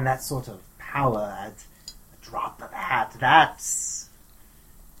command that sort of power at a drop of a hat, that's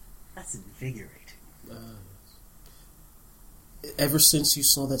invigorating. Ever since you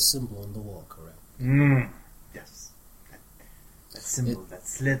saw that symbol on the wall, correct? Yes. That symbol, that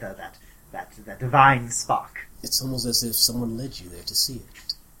slither, that divine spark. It's almost as if someone led you there to see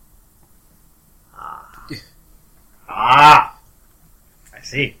it. I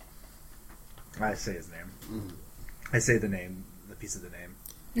see. I say his name. I say the name, the piece of the name.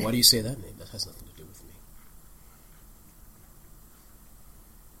 Why do you say that name? That has nothing to do with me.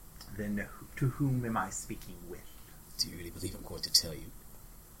 Then to whom am I speaking with? Do you really believe I'm going to tell you?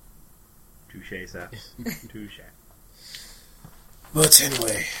 Touché, sir. Touché. But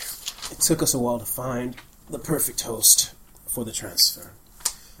anyway, it took us a while to find the perfect host for the transfer.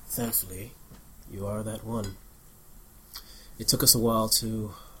 Thankfully, you are that one. It took us a while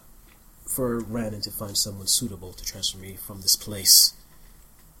for Randon to find someone suitable to transfer me from this place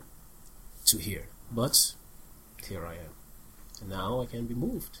to here. But here I am. And now I can be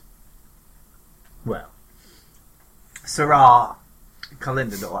moved. Well, Sarah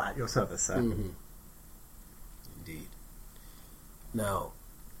Kalindador at your service, sir. Mm-hmm. Indeed. Now,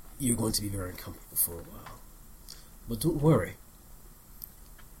 you're going to be very uncomfortable for a while. But don't worry.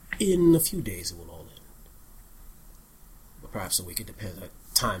 In a few days it will all end. But perhaps a week, it depends.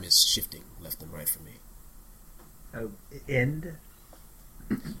 Time is shifting left and right for me. End?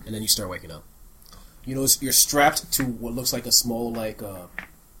 And then you start waking up. You know, you're strapped to what looks like a small, like a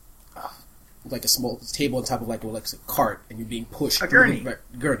small table on top of like a cart, and you're being pushed. A gurney.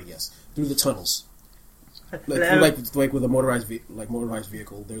 Gurney, yes. Through the tunnels. Hello? Like with a motorized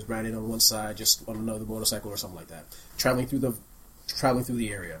vehicle. There's Brandon on one side, just on another motorcycle or something like that, traveling through the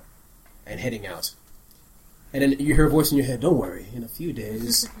area, and heading out. And then you hear a voice in your head. Don't worry. In a few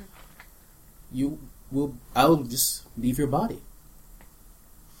days, I'll just leave your body.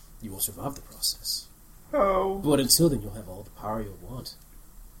 You will survive the process. Oh. But until then, you'll have all the power you'll want.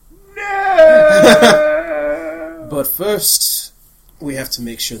 No! But first, we have to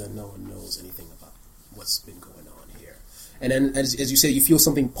make sure that no one knows anything about what's been going on here. And then, as you say, you feel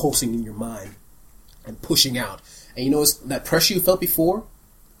something pulsing in your mind and pushing out. And you notice that pressure you felt before,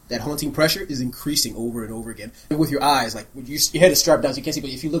 that haunting pressure, is increasing over and over again. And with your eyes, like your head is strapped down so you can't see, but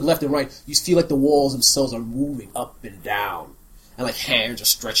if you look left and right, you feel like the walls themselves are moving up and down. And like hands are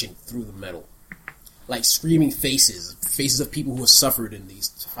stretching through the metal. Like screaming faces of people who have suffered in these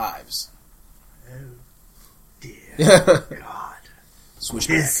times. Dear God. Switch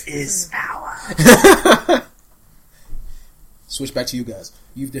This back. is power. Switch back to you guys.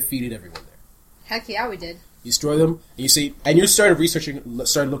 You've defeated everyone there. Heck yeah, we did. You destroy them, and you see, and you started researching,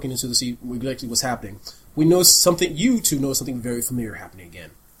 started looking into to see exactly what's happening. We noticed something. You two noticed something very familiar happening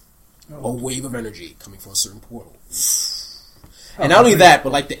again. A wave of energy coming from a certain portal. And not only that,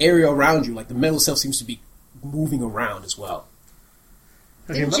 but like the area around you, like the metal itself seems to be moving around as well.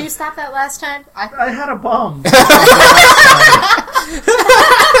 Okay, Didn't you stop that last time? I had a bomb. I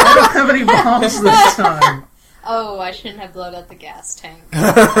don't have any bombs this time. Oh, I shouldn't have blown up the gas tank.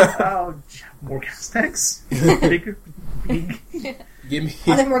 Oh, more gas tanks? Bigger? Big? Give me,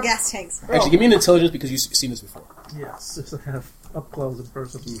 Are there more gas tanks? actually, give me an intelligence because you've seen this before. Yes, just I have up close and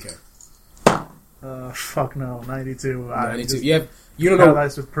personal. Okay. Fuck no, 92. 92. You don't know.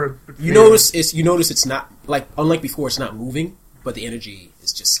 Paralyzed with You notice it's not like unlike before. It's not moving, but the energy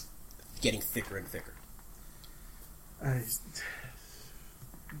is just getting thicker and thicker. I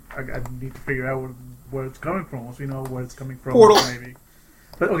need to figure out where it's coming from. Once we know where it's coming from, Portal. maybe.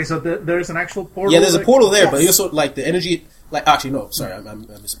 But okay, so there's an actual portal. Yeah, there's a portal there, Yes. but also like the energy. Like actually, no, sorry, I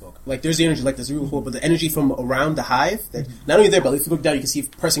misspoke. Like there's the energy, like there's a real portal, but the energy from around the hive, that, not only there, but if you look down, you can see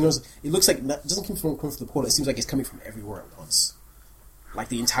pressing. It looks like it doesn't come from the portal. It seems like it's coming from everywhere at once. Like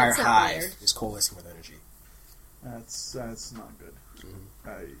the entire That's so hive weird. is coalescing with energy. That's not good.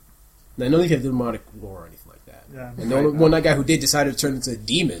 Now, none of you have demonic lore or anything like that. Yeah, And the only one that guy who did decided to turn into a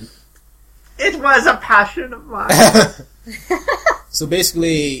demon. It was a passion of mine. So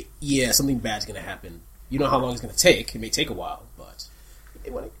basically, yeah, something bad's gonna happen. You know how long it's gonna take. It may take a while, but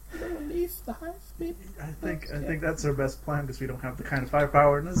you want to leave the hive, maybe. I think that's our best plan because we don't have the kind of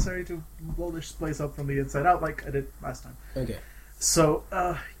firepower necessary to blow this place up from the inside out like I did last time. Okay. So,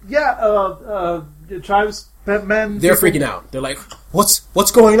 the tribes, men... They're people- freaking out. They're like,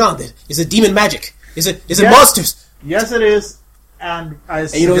 "What's going on? Is it demon magic? Is it Yes. monsters?" Yes, it is. And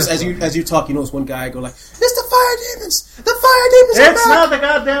And you notice as you talk, you notice one guy go like, "It's the fire demons! The fire demons are It's back!" not the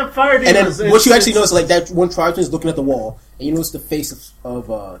goddamn fire And then demons. what you actually notice, like that one tribesman is looking at the wall, and you notice the face of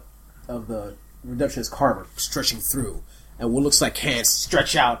the Redemptionist Carver stretching through, and what looks like hands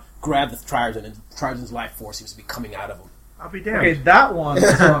stretch out, grab the tribesman, and the tribesman's life force seems to be coming out of him. I'll be damned. Okay, that one is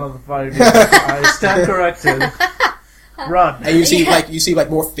one of the fire demons. I stand corrected. Run. And you see Yeah. like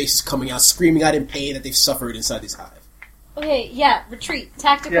more faces coming out, screaming out in pain that they've suffered inside this hive. Okay, yeah, retreat.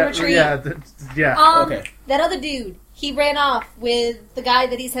 Tactical retreat. Yeah. Okay. That other dude, he ran off with the guy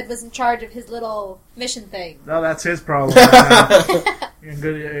that he said was in charge of his little mission thing. No, that's his problem.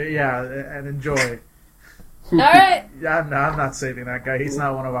 And enjoy. Alright. Yeah, no, I'm not saving that guy. He's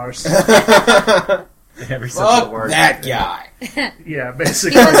not one of ours. Every single Fuck word. that guy. Yeah, He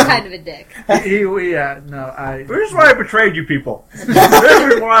basically. was kind of a dick. This This is why I betrayed you people. This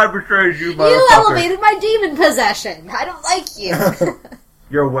is why I betrayed you, You motherfucker. elevated my demon possession. I don't like you.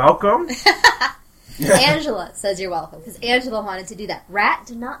 You're welcome. Angela says you're welcome, because Angela wanted to do that. Rat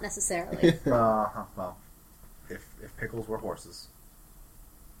did not necessarily. Well, if pickles were horses,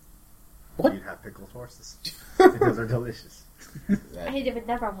 What? you'd have pickled horses. Because they're delicious. I would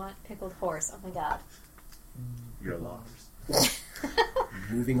never want pickled horse. Oh my god. You're lost.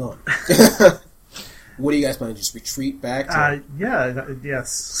 Moving on. What do you guys plan? Just retreat back? To...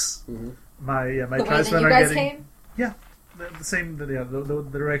 yes. Mhm. My The way that tribesmen you are guys getting came? the same. The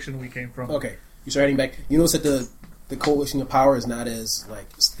direction we came from. Okay, you start heading back. You notice that the coalition of power is not as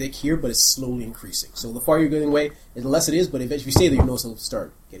as thick here, but it's slowly increasing. So the farther you're getting away, the less it is. But eventually, if you stay there, you notice it'll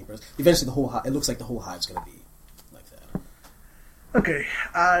start getting worse. Eventually, it looks like the whole hive's going to be like that. Okay,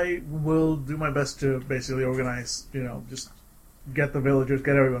 I will do my best to basically organize. Just get the villagers,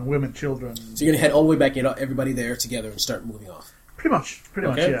 get everyone, women, children. So you're going to head all the way back, get everybody there together, and start moving off. Pretty much,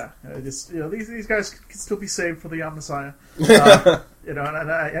 Okay. yeah. These guys can still be saved for the Messiah. And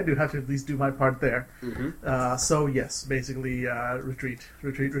I do have to at least do my part there. Mhm. So yes, basically retreat.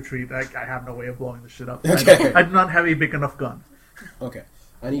 I have no way of blowing this shit up. Okay. I do not have a big enough gun. Okay,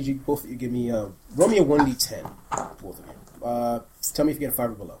 I need you both of you give me roll me a 1d10, both of you. Tell me if you get a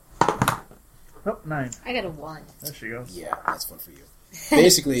 5 or below. Oh, 9. I got a 1. There she goes. Yeah, that's fun for you.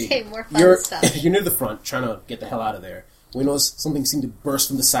 Basically, Okay, more fun you're stuff. you're near the front, trying to get the hell out of there. We notice something seemed to burst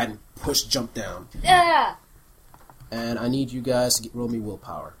from the side and jump down. Yeah. And I need you guys to roll me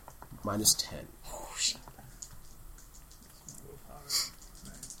willpower. Minus 10. Oh, shit.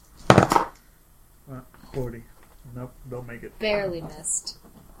 40. Nope, don't make it. Barely missed.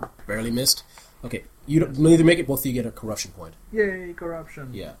 Barely missed. Okay, you don't neither make it. Both of you get a corruption point. Yay,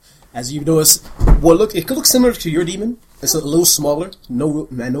 corruption. Yeah. As you notice, it could look similar to your demon. It's a little smaller,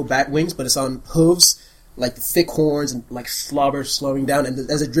 no bat wings, but it's on hooves, like thick horns and like slobber slowing down. And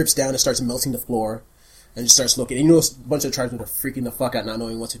as it drips down, it starts melting the floor. and just starts looking. And you notice a bunch of tribesmen are freaking the fuck out, not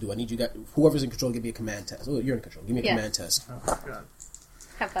knowing what to do. I need you guys, whoever's in control, give me a command test. Oh, you're in control. Give me a command test. Oh, God.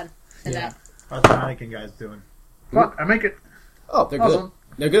 Have fun. And Yeah. How's the mannequin guys doing? Fuck, I make it. Oh, they're Awesome. good.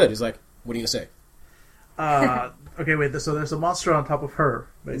 They're good. He's like, what are you gonna say? Okay, wait. So there's a monster on top of her,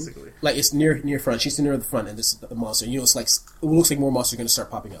 basically. Like it's near front. She's near the front, and this is the monster. You know, it's like it looks like more monsters are gonna start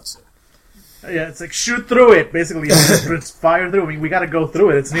popping out soon. Yeah, it's like shoot through it. Basically, it's fire through. I mean, we got to go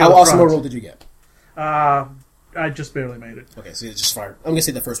through it. It's near How the awesome a front. roll did you get? I just barely made it. Okay, so you just fire. I'm gonna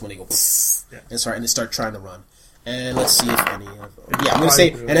say the first one. They go Yeah. and they start trying to run. And let's see if any. Yeah, I'm gonna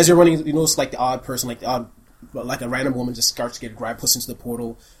say. And as you're running, you notice like the odd person, like the odd, like a random woman just starts to get grabbed, pushed into the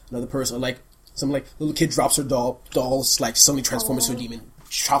portal. Another person, like some like little kid drops her dolls, like suddenly transforms into a demon,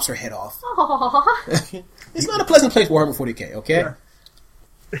 chops her head off. Aww. It's not a pleasant place, Warhammer 40k. Okay. Yeah.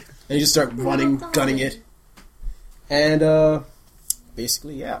 And you just start running, gunning it, and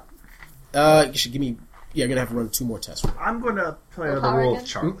basically, yeah. You should give me. Yeah, you're gonna have to run 2 more tests. I'm going to play the Power role again? of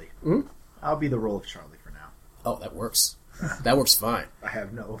Charlie. Hmm? I'll be the role of Charlie for now. Oh, that works. That works fine. I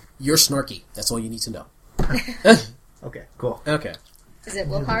have no... You're snarky. That's all you need to know. Okay, cool. Okay. Is it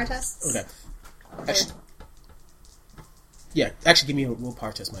willpower tests? Okay. Actually, yeah. Actually, give me a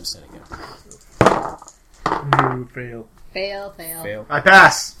willpower test. My understanding. Yeah. You fail. Fail. Fail. I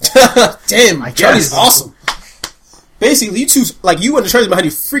pass! Damn, I Charlie's guess. awesome. Basically, you two, like you and the Charlie's behind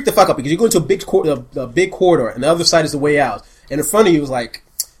you, freak the fuck up because you go into a big big corridor, and the other side is the way out. And in front of you is like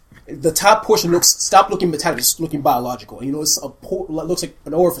the top portion stop looking metallic, just looking biological. And you know, it's looks like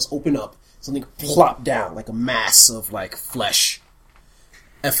an orifice open up, something plop down like a mass of like flesh,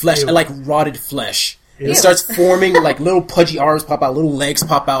 and like rotted flesh. And it starts forming like little pudgy arms pop out, little legs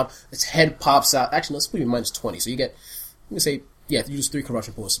pop out, its head pops out. Actually, let's put you minus 20, so you get. I'm gonna say you use 3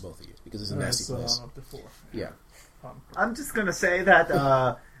 corruption points to both of you because it's a nasty place. Up to 4. Yeah. I'm just going to say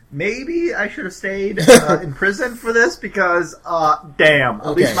that maybe I should have stayed in prison for this because, damn,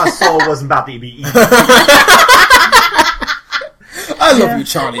 at least my soul wasn't about to be eaten. I love you,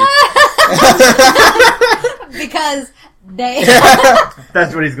 Charlie. Because they...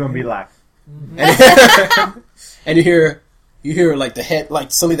 That's what he's going to be like. And you hear like the head,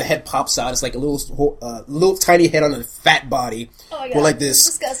 like suddenly the head pops out. It's like a little tiny head on a fat body. Oh my God, go like this,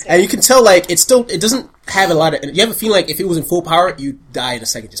 disgusting. and you can tell like it doesn't have a lot of. You have a feeling like if it was in full power, you'd die in a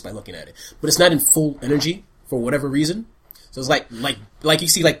second just by looking at it. But it's not in full energy for whatever reason. So it's like you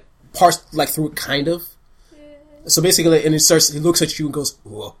see like parts like through it kind of. So basically, and he looks at you and goes,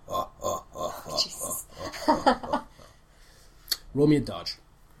 Jesus. roll me a dodge.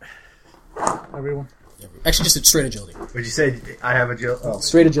 Everyone. Actually, just a straight agility. Would you say I have a oh,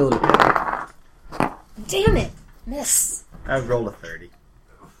 Straight agility. Damn it. Miss. I rolled a 30.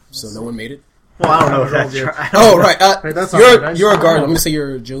 So no one made it? Well, I don't know if rolled that's it. right. Oh, right. Wait, that's not right. You're a guard. I'm going to say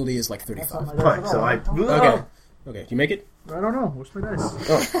your agility is like 35. Right, so I... Okay. Okay. You make it? I don't know. What's my dice?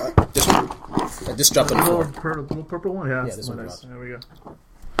 Oh, this one. This dropped on the Little, floor. little purple one? Yeah, Yeah, that's this my one dice. dropped. There we go.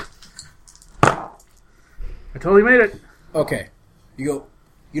 I totally made it. Okay. You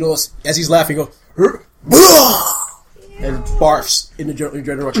go, as he's laughing, you go, and barfs in the general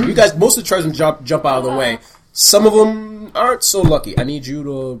direction. You guys, most of the tribesmen jump out of the way. Some of them aren't so lucky. I need you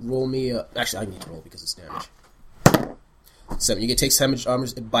to roll me actually, I need to roll because it's damage. 7. You get takes damage armor,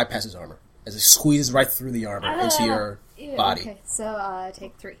 it bypasses armor. As it squeezes right through the armor into your body. Okay, so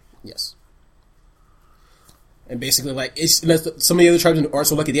take 3. Yes. And basically, like, some of the other tribes aren't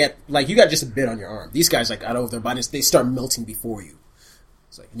so lucky. They had, like, you got just a bit on your arm. These guys, like, out of their bodies, they start melting before you.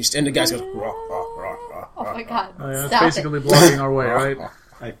 It's like, and the guys go, rah, rah, rah, rah, Oh my God. Oh, yeah, it's Stop basically blocking our way, right?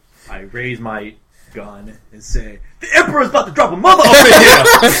 I raise my gun and say, "The Emperor's about to drop a mother over here!"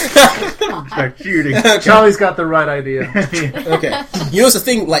 Start shooting. Charlie's got the right idea. Okay. You know, it's the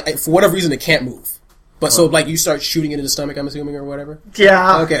thing, like, for whatever reason, it can't move. But so, like, you start shooting it in the stomach, I'm assuming, or whatever?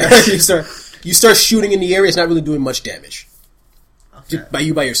 Yeah. Okay. you start shooting in the area, it's not really doing much damage. Just by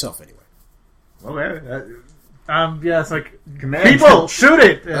yourself, anyway. Okay. Yeah, it's like, Command people, shoot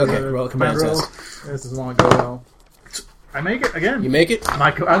it! Okay, roll a command roll. test. This is going to go well. I make it again. You make it?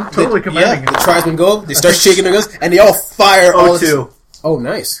 I'm totally commanding Yeah, the it. tribesmen go, they start shaking their guns, and they all fire all this- 02. Oh,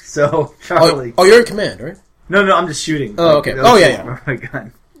 nice. So, Charlie. Oh, you're in command, right? No, I'm just shooting. Oh, okay. Oh, yeah. My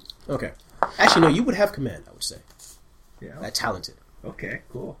gun. Okay. Actually, no, you would have command, I would say. Yeah. That talented. Okay,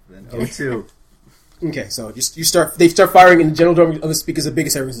 cool. Then 02. Okay, so they start firing in the general direction of the speaker's the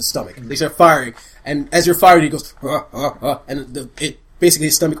biggest area is the stomach. They start firing, and as you're firing, he goes, and basically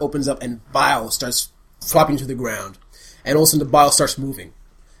his stomach opens up and bile starts flopping to the ground, and all of a sudden the bile starts moving,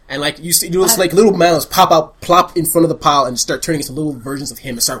 and like you notice like little mouths plop in front of the pile and start turning into little versions of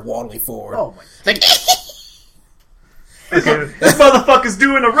him and start waddling forward. Oh my. Like, Okay, this motherfucker's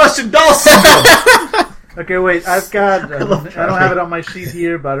doing a Russian doll syndrome. Okay, wait. I've got. I love don't Charlie. have it on my sheet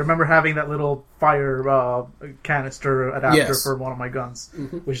here, but I remember having that little fire canister adapter Yes. for one of my guns,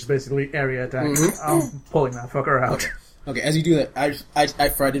 which is basically area attack. Mhm. I'm pulling that fucker out. Okay, as you do that, I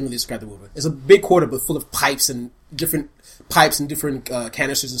didn't really describe the movement. It's a big quarter, but full of pipes and different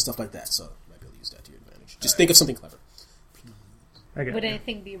canisters and stuff like that. So you might be able to use that to your advantage. Just think of something clever. Okay. Would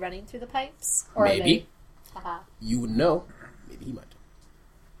anything be running through the pipes? Or Maybe. Are they... Haha. You would know. Maybe he might.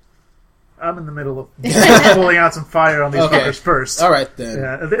 I'm in the middle of pulling out some fire on these Okay. fuckers first. All right then.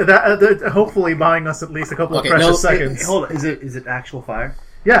 Yeah, hopefully buying us at least a couple Okay, of precious no, seconds. Hold on, is it actual fire?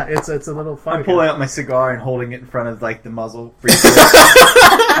 Yeah, it's a little fire. I'm pulling out my cigar and holding it in front of like the muzzle.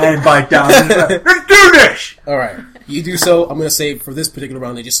 And bite down. Let's do this! All right, you do so. I'm going to say for this particular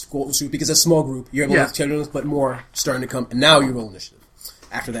round, they just go through because it's a small group. You're able Yeah. to tell them, but more starting to come, and now you roll initiative.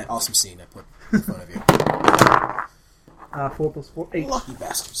 After that awesome scene I put in front of you, 4 plus 4, 8. lucky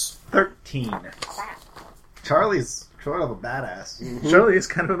bastards. 13. Charlie's sort of a badass. Charlie is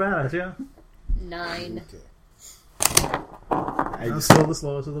kind of a badass, yeah. 9. Okay. I'm still the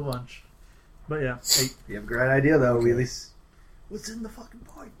slowest of the bunch. But yeah, 8. You have a great idea though, Wheelies. What's in the fucking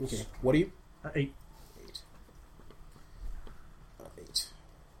pipe? Okay. What are you? 8. 8.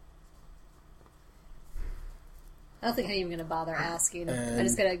 I don't think I'm even going to bother asking. I'm And-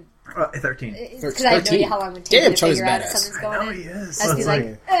 just going to... 13. Because I have no idea how long it would take Damn, me to Charlie's figure out if badass. something's I going know in. he is. I'd be It's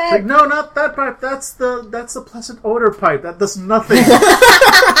like, like, no, not that pipe. That's the pleasant odor pipe. That does nothing.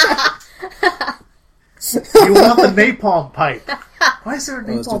 You want the napalm pipe. Why is there a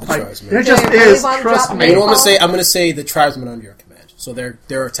that's what napalm the pipe? tribesmen- There just Yeah, you really is. wanna Trust drop me. You know what I'm Napalm? going to say? I'm going to say the tribesmen are under your command, so their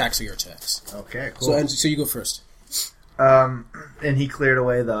attacks are your attacks. Okay, cool. So you go first. And he cleared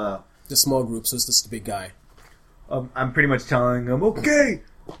away the. The small group, so this is the big guy. I'm pretty much telling him, okay,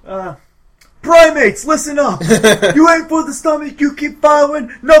 primates, listen up. You aim for the stomach, you keep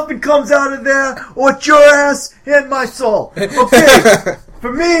firing, nothing comes out of there, or it's your ass and my soul. Okay,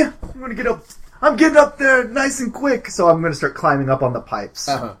 for me, I'm getting up there nice and quick, so I'm gonna start climbing up on the pipes.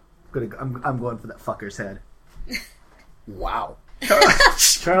 Uh-huh. I'm going for that fucker's head. Wow.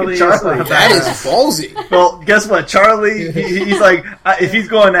 Charlie is Charlie. That is ballsy. Well, guess what? Charlie, he's like, if he's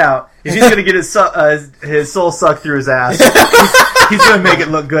going out, if he's gonna get his soul sucked through his ass, he's gonna make it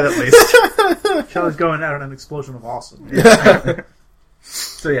look good at least. Charlie's going out in an explosion of awesome.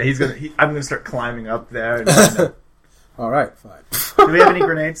 So yeah, I'm gonna start climbing up there. And, All right, fine. do we have any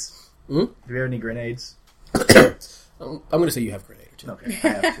grenades? Hmm? Do we have any grenades? I'm going to say you have a grenade or two. Okay, I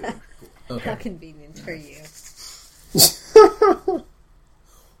have two. how Okay. convenient for you.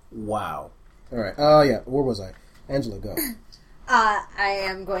 Wow. All right. Yeah. Where was I? Angela, go. I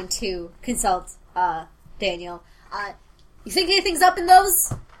am going to consult Daniel. You think anything's up in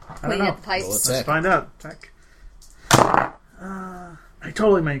those? I don't Pointing know. at the pipes. Well, let's Let's Check. find out. Check. I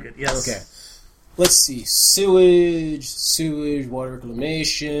totally make it. Yes. Okay. Let's see. Sewage, water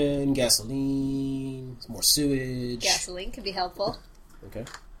reclamation, gasoline, some more sewage. Gasoline could be helpful. Okay.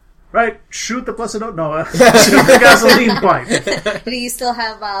 Right. Shoot the blessed note. No. Shoot the gasoline pipe. Do you still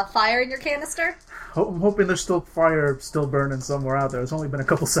have fire in your canister? I'm hoping there's still fire still burning somewhere out there. It's only been a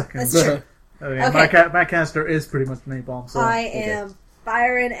couple seconds. That's true. I mean, Okay. my canister is pretty much napalm. So I am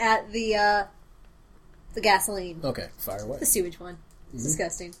firing at the gasoline. Okay. Fire away. The sewage one. It's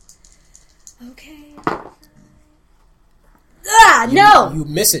disgusting. Okay. No! You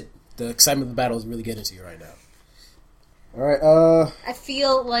miss it. The excitement of the battle is really getting to you right now. All right. I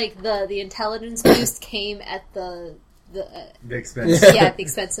feel like the intelligence boost came at the The expense. at the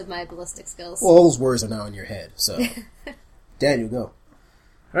expense of my ballistic skills. Well, all those words are now in your head. So, Daniel, go.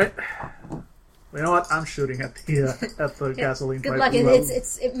 right. You know what? I'm shooting at the gasoline Good pipe. luck. as well.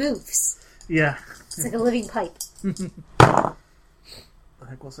 It moves. Yeah. It's like a living pipe. The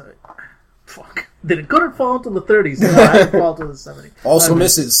heck was that? Fuck. It couldn't fall into the 30s. No, I had to fall to the 70s. Also I mean,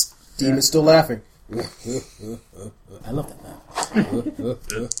 misses. Demon's still laughing. I love that laugh.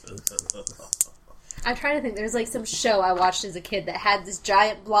 I'm trying to think. There's like some show I watched as a kid that had this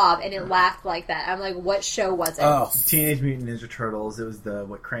giant blob and it laughed like that. I'm like, what show was it? Oh, Teenage Mutant Ninja Turtles. It was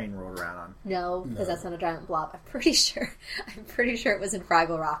what Crane rolled around on. No, because that's not a giant blob. I'm pretty sure it was in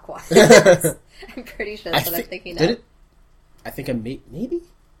Fraggle Rock one. I'm pretty sure that's what I'm thinking did of. it? I think I made.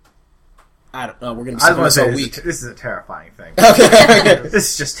 I don't know. We're gonna be I was stuck going on to this say all week. this is a terrifying thing. Okay.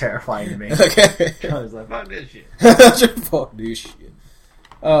 This is just terrifying to me. Okay. I was like, fuck this shit. Fuck this shit.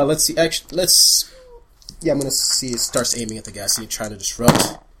 Let's see. Actually, yeah, I'm gonna see. It starts aiming at the guy. See it trying to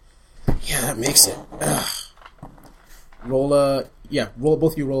disrupt. Yeah, that makes it. Ugh. Roll. Yeah. Roll.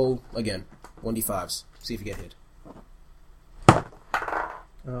 Both of you roll again. 1d5s. See if you get hit.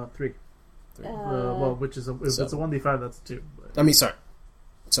 3. Well, which is if it's a 1d5, that's a 2. But I mean, sorry.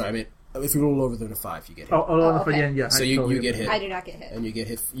 I mean, If you roll over the 5, you get hit. okay. Yeah. So I you totally get agree. hit. I do not get hit. And you get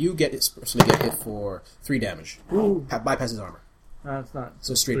hit. You personally get hit for 3 damage. Ooh. Bypasses armor. It's not.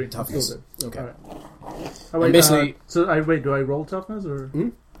 So straight toughness. Still good. Okay. All right. Oh, wait, basically- do I roll toughness or?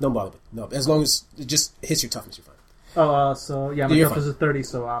 Don't bother. No, as long as it just hits your toughness, you're fine. My you're toughness is 30,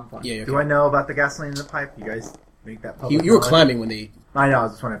 so I'm fine. Yeah, you're Do I know about the gasoline in the pipe? You guys make that public You were knowledge? climbing when they. I know. I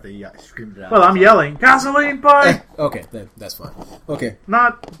was just wondering if they screamed it out. Well, I'm yelling, gasoline pipe! Okay, then that's fine. Okay.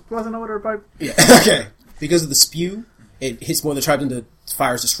 Not pleasant odor pipe. Yeah. Okay. Because of the spew, it hits more of the tribes and the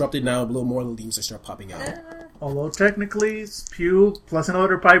fire is disrupted. Now a little more of the leaves start popping out. Although technically, spew, pleasant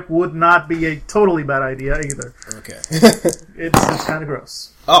odor pipe would not be a totally bad idea either. Okay. It's kind of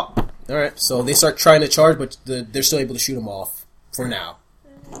gross. Oh, all right. So they start trying to charge, but they're still able to shoot them off for now.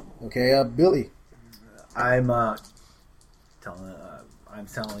 Okay, Billy. I'm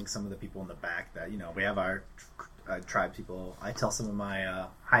telling some of the people in the back that we have our tribe people. I tell some of my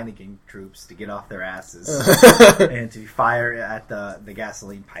Heineken troops to get off their asses and to fire at the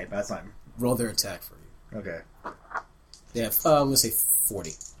gasoline pipe as I'm. Roll their attack for you. Okay. Yeah, I'm gonna say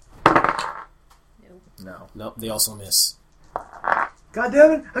 40. No. Nope, they also miss. God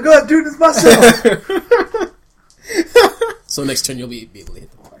damn it! I gotta do this myself. So next turn you'll be able to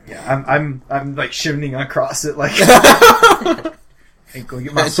hit them. Yeah, I'm like shimmening across it like. Ain't gonna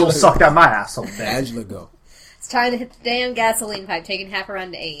get my soul sucked out my asshole. Angela, go. It's time to hit the damn gasoline pipe, taking half a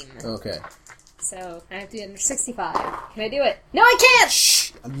round to aim. Okay. So I have to be under 65. Can I do it? No, I can't!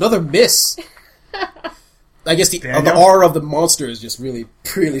 Shh! Another miss! I guess the Daniel? aura of the monster is just really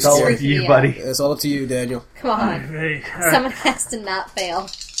It's all scary. up to you, Yeah. buddy. It's all up to you, Daniel. Come on. Hey, all right. Someone has to not fail.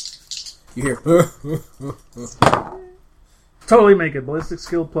 You hear... Totally make it. Ballistic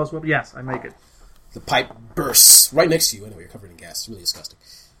skill plus weapon. Yes, I make it. The pipe bursts right next to you. Anyway, you're covered in gas. It's really disgusting.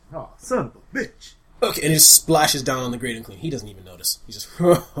 Oh, son of a bitch. Okay, and it just splashes down on the Great Unclean. He doesn't even notice. He just...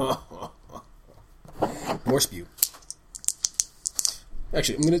 More spew.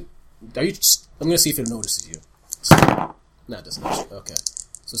 Actually, I'm gonna see if it notices you. No, it doesn't notice you. Okay.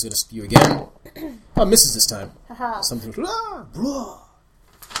 So it's gonna spew again. Oh, it misses this time. Haha. Something...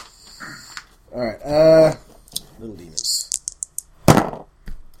 Alright, little demons.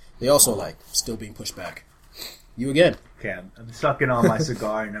 They also like still being pushed back. You again. Okay, I'm sucking on my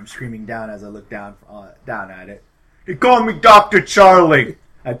cigar and I'm screaming down as I look down at it. They call me Dr. Charlie.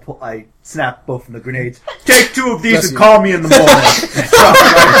 I snap both of the grenades. Take 2 of these Bless and you. call me in the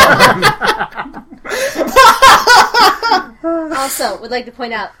morning. Also, would like to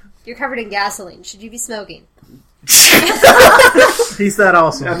point out, you're covered in gasoline. Should you be smoking? He's that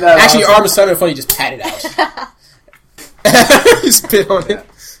awesome. Actually, your arm is kind of funny. Just pat it out. You spit on it.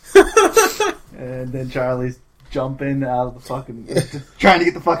 And then Charlie's jumping out of the fucking... trying to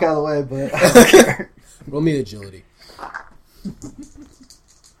get the fuck out of the way, but I don't care. Roll me agility.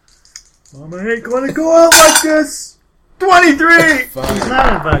 Mama ain't gonna go out like this! 23! He's Fine.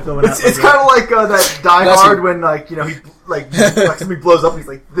 not in fact going out. It's kind of like that Die Bless Hard you. when, like, he, like somebody blows up and he's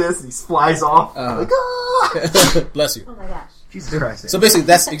like this and he flies off. Like, ah! Bless you. Oh my gosh. Jesus Christ. So basically,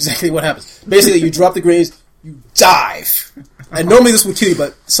 that's exactly what happens. Basically, you drop the grenades, you dive. And normally this would kill you,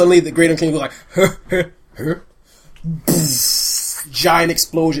 but suddenly the Great Unclean goes like, giant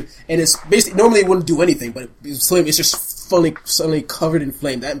explosion. And it's basically, normally it wouldn't do anything, but it's just suddenly covered in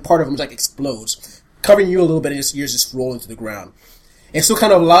flame. That part of him like explodes, covering you a little bit, and you're just rolling to the ground. And it's still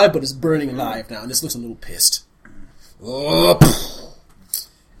kind of alive, but it's burning alive now, and this looks a little pissed. Oh,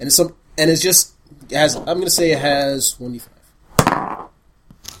 and it's just, it has, I'm going to say it has 1d5.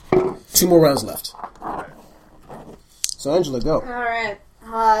 2 more rounds left. So Angela, go. Alright.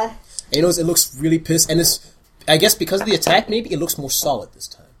 And you notice it looks really pissed, and it's, I guess because of the attack, maybe it looks more solid this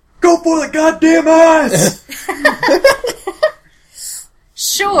time. Go for the goddamn eyes!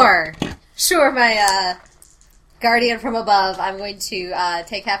 Sure, my guardian from above. I'm going to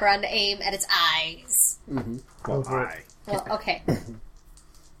take half a round to aim at its eyes. Go for it. Well, okay.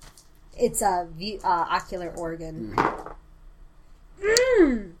 It's a ocular organ.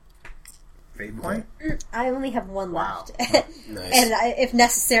 Fate point? I only have one Wow. left, Nice. and if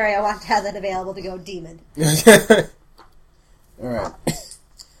necessary, I want to have that available to go demon. Alright.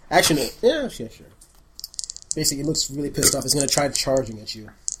 Action it. Yeah, sure. Basically, it looks really pissed off. It's going to try charging at you.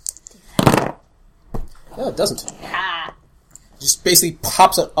 No, it doesn't. Ha! Just basically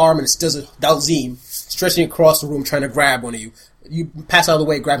pops an arm and it does a Dalzim, stretching across the room trying to grab one of you. You pass out of the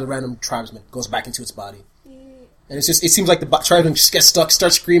way, grabs a random tribesman, goes back into its body. And it's just, it seems like the tribesman just gets stuck,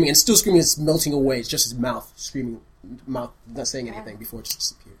 starts screaming, and still screaming, it's melting away. It's just his mouth screaming, not saying anything before it just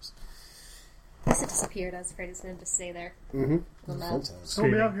disappears. I guess it disappeared. I was afraid it was going to just stay there. Mm-hmm. Well, no. Sometimes. Help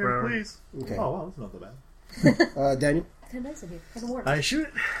me out here, Screaming please. Okay. Oh, well, that's not that bad. Daniel? It's kind of nice in here. It hasn't worked. I shoot.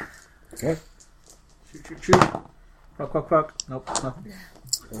 Okay. Shoot. Fuck. Nope, nothing.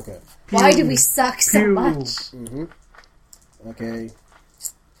 Okay. Why do we suck so Pew. much? Mm-hmm. Okay.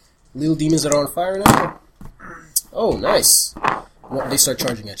 Little demons that are on fire now. Oh, nice. Well, they start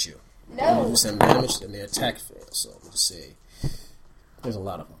charging at you. No. You do some damage, and their attack fails. So we'll just say there's a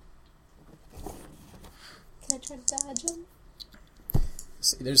lot of them. Can I try to dodge them?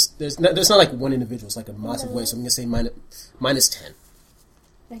 See, there's not like one individual. It's like a massive wave. So I'm gonna say minus 10.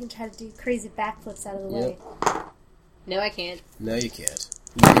 I can try to do crazy backflips out of the way. Yep. No, I can't. No, you can't.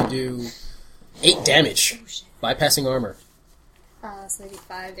 You can do 8 damage, Oh, shit. bypassing armor. So they do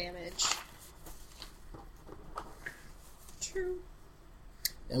 5 damage. True.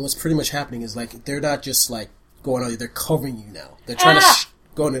 And what's pretty much happening is like they're not just like going on; they're covering you now. They're trying to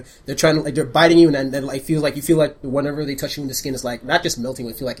go in. They're trying to like they're biting you, and then like you feel like whenever they touch you in the skin, it's like not just melting.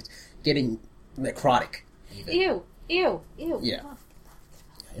 You feel like it's getting necrotic. Even. Ew. Yeah.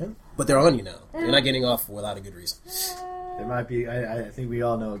 Yeah. But they're on you now. They're not getting off without a good reason. There might be. I think we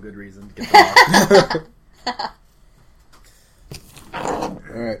all know a good reason to get them off. All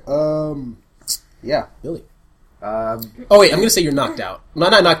right. Yeah, Billy. Oh wait, I'm gonna say you're knocked out. Well,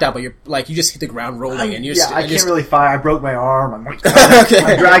 not knocked out, but you're like you just hit the ground rolling, and you're I can't really fire. I broke my arm. I'm Okay.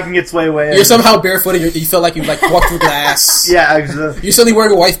 I'm dragging its way away. You're somehow barefooted. You feel like you like walked through glass. Yeah, You're suddenly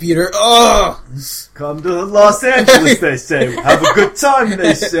wearing a wife beater. Ugh. come to Los Angeles, they say. Have a good time,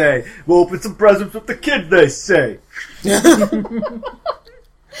 they say. We'll open some presents with the kid, they say.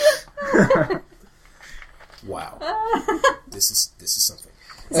 Wow. This is something.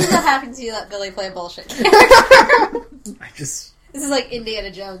 This is what happens to you let Billy play bullshit. I just... This is like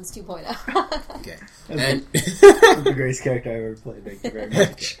Indiana Jones 2.0. Okay. And That's the greatest character I ever played. Thank you very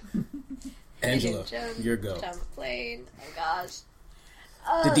much. Angela, Indiana Jones, your go. John McClane. Oh gosh.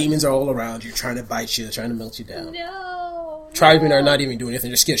 The demons are all around you, trying to bite you, trying to melt you down. No. Tribesmen are not even doing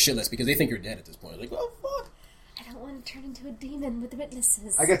anything; they're scared shitless because they think you're dead at this point. Like, oh fuck! I don't want to turn into a demon with the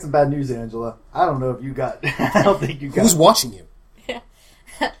witnesses. I got some bad news, Angela. I don't know if you got... I don't think you got... Who's watching you?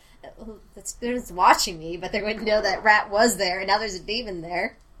 The spirit's watching me, but they're going to know that rat was there, and now there's a demon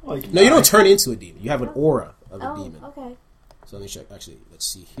there. Well, No, you don't turn into a demon. You have an aura of a Oh, demon. okay. So let me check. Actually, let's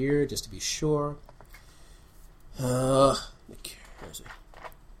see here, just to be sure. Where is it?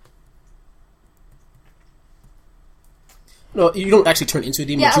 No, you don't actually turn into a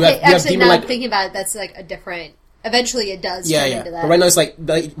demon. Yeah, but okay. you have Actually, demon now like I'm thinking about it, that's like a different... Eventually it does yeah, turn yeah. into that. But right now it's like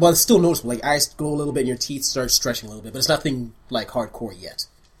well, it's still noticeable. Like eyes go a little bit, and your teeth start stretching a little bit, but it's nothing like hardcore yet.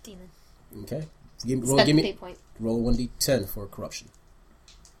 Demon. Okay, Spend the fate point. roll a 1d10 for corruption.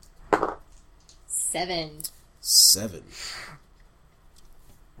 7. 7.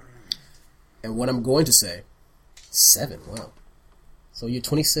 And what I'm going to say, 7. Wow. So you're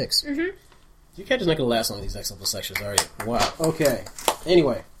 26. Mm-hmm. You can't just not gonna last on these next couple sections, are you? Wow. Okay.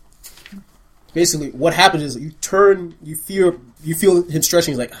 Anyway, basically, what happens is you feel him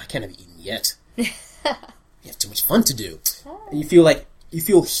stretching. He's like, I can't have eaten yet. You have too much fun to do, and you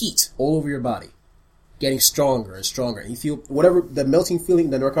feel heat all over your body, getting stronger and stronger, and you feel whatever the melting feeling,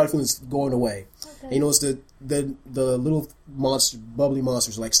 the narcotic feeling is going away. Okay. And you notice the little bubbly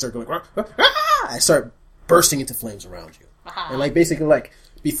monsters like start going and start bursting into flames around you. And like basically like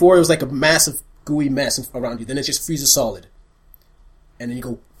before it was like a massive gooey mess around you, then it just freezes solid, and then you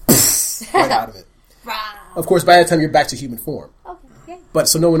go right out of it. Of course, by the time you're back to human form, Okay. but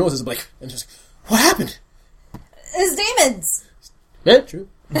so no one knows. It's like and just what happened? It's demons! Yeah, true.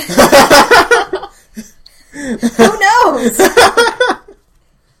 Who knows?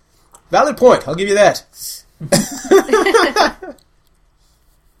 Valid point. I'll give you that.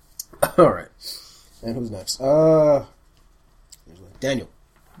 All right. And who's next? Daniel.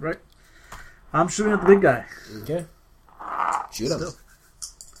 Right. I'm shooting at the big guy. Okay. Shoot him.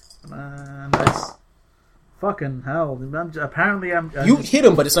 Nice. Fucking hell. Apparently I'm... You hit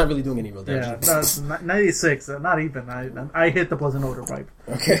him, but it's not really doing any real Yeah, damage. that's 96. Not even. I hit the pleasant odor pipe.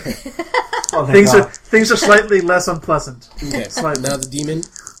 Okay. Oh, thank God. Things are slightly less unpleasant. Okay. Slightly. Now the demon,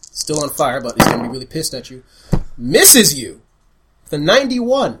 still on fire, but he's going to be really pissed at you. Misses you. The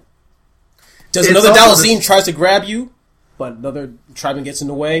 91. Does It's another also Dalazine tries to grab you, but another tribesman gets in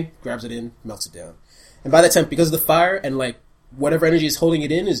the way, grabs it in, melts it down. And by that time, because of the fire and like whatever energy is holding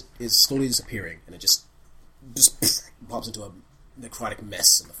it in is slowly disappearing, and it just pops into a necrotic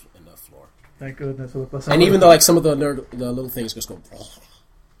mess in the floor. Thank goodness for the pleasant And odor even though pipe. like some of the little things just go.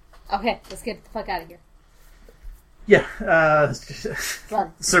 Okay, let's get the fuck out of here. Yeah.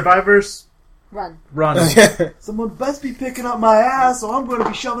 Run. Survivors, Run. run. Someone best be picking up my ass, or I'm going to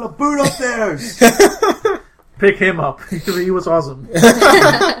be shoving a boot up theirs. Pick him up. He was awesome.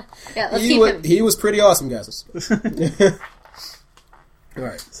 Yeah, let's keep him. He was pretty awesome, guys. All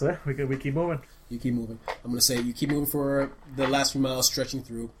right. So we keep moving. You keep moving. I'm going to say you keep moving for the last few miles, stretching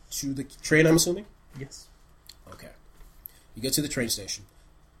through to the train, I'm assuming? Yes. Okay. You get to the train station,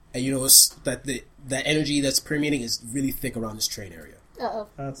 and you notice that that energy that's permeating is really thick around this train area. Uh-oh.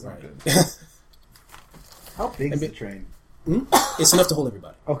 That's not good. How big is the train? It's enough to hold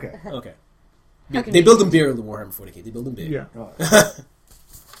everybody. Okay. Okay. How They build them bigger in the Warhammer 40K. They build them big. Yeah. Oh,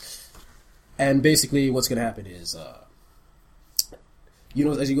 And basically, what's going to happen is, you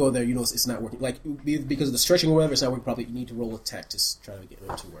know, as you go there, you know it's not working. Like, because of the stretching or whatever, it's not working properly. You need to roll a tech to try to get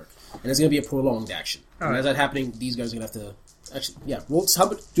it to work. And it's going to be a prolonged action. All And right. as that happening, these guys are going to have to... Actually, yeah, roll. How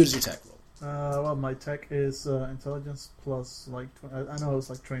good is your tech roll? Well, my tech is intelligence plus like I know it's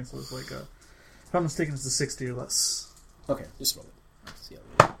like train, so it's like if I'm mistaken, it's a 60 or less. Okay, just roll it. See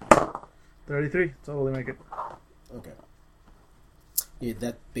how 33, totally make it. Okay. Yeah,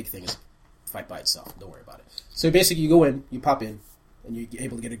 that big thing is fight by itself. Don't worry about it. So basically, you go in, you pop in, and you're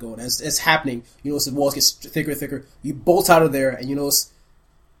able to get it going. As it's happening, you notice the walls get thicker and thicker. You bolt out of there, and you notice...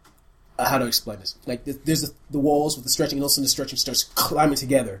 how to explain this? Like, there's the walls with the stretching, and all of a sudden the stretching starts climbing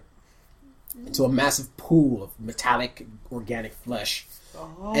together into a massive pool of metallic, organic flesh.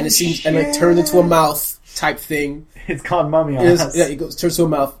 And it seems, and like turns into a mouth type thing. it's called Mummy on It is- us. yeah, it goes, turns to a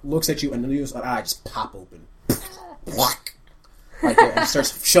mouth, looks at you, and then an eye just pop open. Whack! Right there, and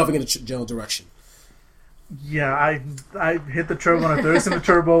starts shoving in a general direction. Yeah, I hit the turbo, and if there isn't a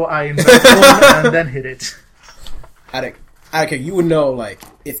turbo, I invent one and then hit it. Okay, you would know, like,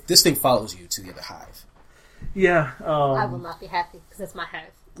 if this thing follows you to the other hive. Yeah. I will not be happy because that's my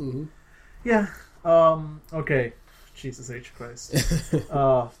house. Mm-hmm. Yeah. Okay. Jesus H Christ. Is Can't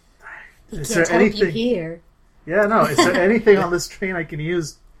there tell if you anything? hear. Yeah, no. Is there anything on this train I can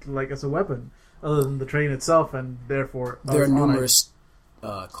use like as a weapon other than the train itself, and therefore There are on it? numerous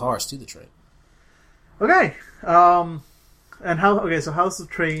cars to the train. Okay. And how? Okay, so how's the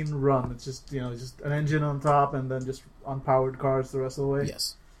train run? It's just just an engine on top, and then just unpowered cars the rest of the way.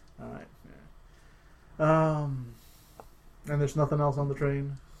 Yes. All right. Yeah. And there's nothing else on the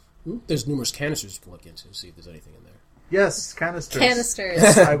train. There's numerous canisters you can look into to see if there's anything in there. Yes, canisters.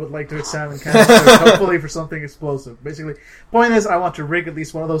 Canisters. I would like to examine canisters, hopefully for something explosive. Basically, point is, I want to rig at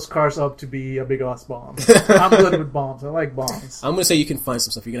least one of those cars up to be a big ass bomb. I'm good with bombs. I like bombs. I'm gonna say you can find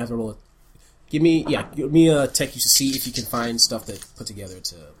some stuff. You're gonna have to roll it. Give me a tech use to see if you can find stuff to put together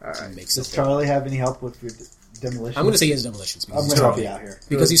to Alright. make Does something. Charlie have any help with your demolition? I'm gonna say he has demolitions because I'm he's gonna help Charlie. you out here.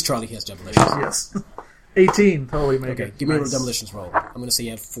 Because he's Charlie, he has demolitions. Yes. 18, totally make Okay, it. give me a Nice. demolitions roll. I'm gonna say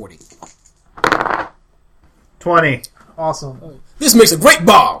you have 40. 20. Awesome. This makes a great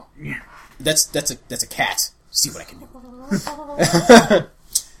bomb. That's a cat. See what I can do.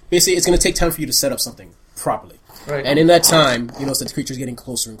 Basically, it's gonna take time for you to set up something properly. Right. And in that time, you notice that the creature's getting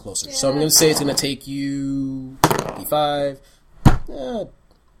closer and closer. So I'm going to say it's going to take you 55. I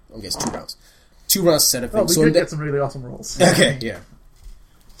guess 2 rounds. 2 rounds to set up Oh, we things. So did in that- get some really awesome rolls. okay, yeah.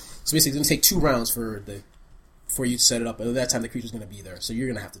 So basically, it's going to take 2 rounds for you to set it up. And at that time, the creature's going to be there. So you're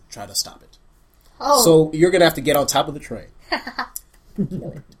going to have to try to stop it. Oh, So you're going to have to get on top of the train.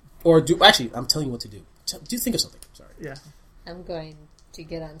 Or actually, I'm telling you what to do. Do think of something. Sorry. Yeah. I'm going to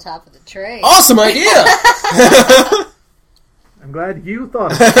get on top of the train. Awesome idea! I'm glad you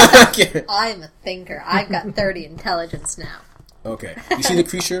thought of it. Okay. I'm a thinker. I've got 30 intelligence now. Okay. You see the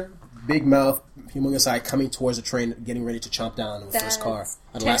creature, big mouth, humongous eye, coming towards the train, getting ready to chomp down on the first car,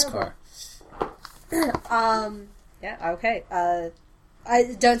 on the last car. Yeah, okay.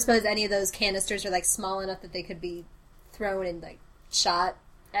 I don't suppose any of those canisters are like small enough that they could be thrown and like shot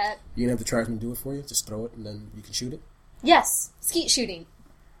at. You're gonna have the tribesman do it for you. Just throw it, and then you can shoot it. Yes, skeet shooting.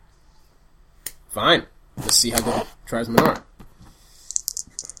 Fine. Let's see how good the tribesmen are.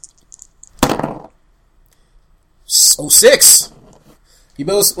 So 6. You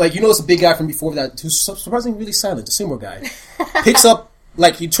notice a big guy from before that who's surprisingly really silent. The sumo guy picks up.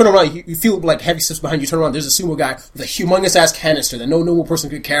 Like, you turn around, you feel like heavy steps behind you, turn around, there's a sumo guy with a humongous ass canister that no normal person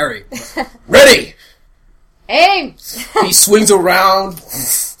could carry. Ready! Aim! He swings around.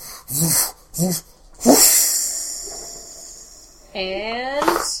 And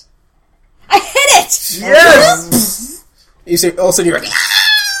I hit it! Yes! You see, all of a sudden you're like,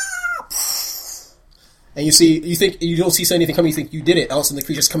 and you think you don't see anything coming. You think you did it. All of a sudden the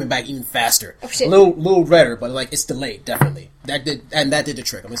creature's coming back even faster. Oh, shit. A little redder, but like it's delayed. Definitely that did the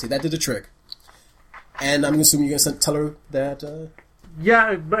trick. I'm gonna say that did the trick. And I'm assuming you're gonna tell her that.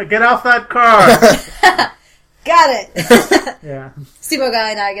 Yeah, but get off that car! Got it! Yeah. Sumo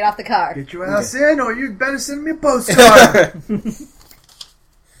guy and I get off the car. Get your ass in, or you better send me a postcard.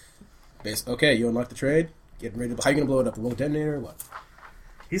 Okay, you unlock the trade. Getting ready. How you gonna blow it up? A roll detonator or what?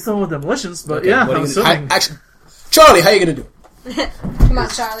 He's the one with demolitions, but Okay, yeah, what are I'm you gonna, assuming. actually, Charlie, how you gonna do it? Come on,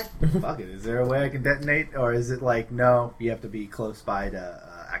 Charlie. Fuck it. Is there a way I can detonate, or is it like no? You have to be close by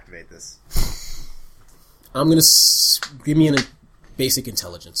to activate this. I'm gonna give me a basic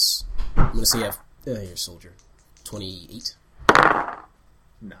intelligence. I'm gonna say you have here, soldier, 28. No,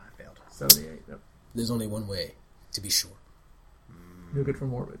 I failed. 78. Yep. There's only one way to be sure. You're good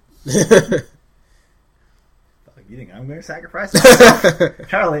from orbit. Fuck, you think I'm going to sacrifice myself?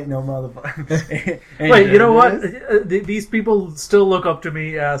 Charlie ain't no motherfucker. Wait, you know what? These people still look up to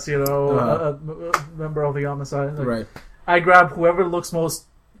me as, you know, a member of the Omnicide. Like, Right. I grab whoever looks most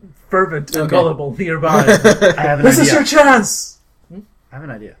fervent and Okay. gullible nearby. I have an This idea. is your chance! I have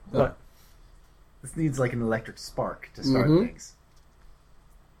an idea. What? This needs like an electric spark to start Mhm. things.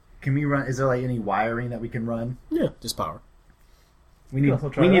 Can we run? Is there like any wiring that we can run? Yeah, just power. We need Also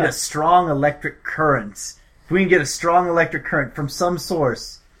try we need that. a strong electric current. If we can get a strong electric current from some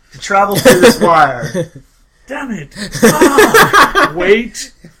source to travel through this wire. Damn it! Ah,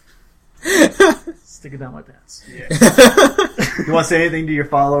 wait! Stick it down my pants. You want to say anything to your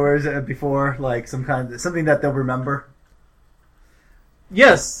followers before, like something that they'll remember?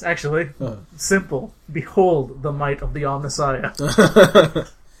 Yes, actually. Uh. Simple. Behold the might of the Omnissiah.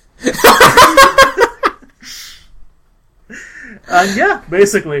 And yeah,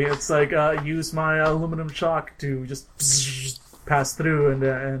 basically, it's like use my aluminum shock to just pass through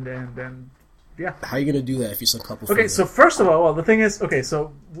and yeah. How are you gonna do that if you're some couple? Okay, so first of all, well, the thing is, okay,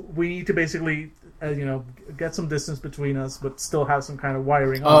 so we need to basically, get some distance between us, but still have some kind of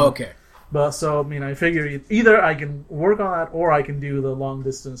wiring on. Oh, okay. But so, I mean, I figure either I can work on that, or I can do the long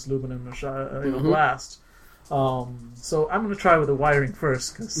distance aluminum blast. So I'm going to try with the wiring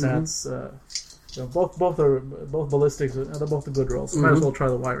first, because that's both ballistics. They're both the good rolls. Might as well try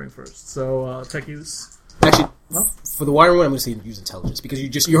the wiring first. So tech use. Actually, Well. for the wiring one, I'm gonna say use intelligence because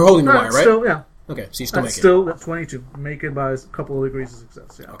you're holding the wire, right? Still, yeah. Okay, so you still make That's it. still at 22. Make it by a couple of degrees of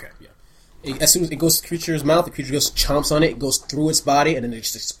success. Yeah. Okay, yeah. As soon as it goes to the creature's mouth, the creature goes chomps on it, goes through its body, and then it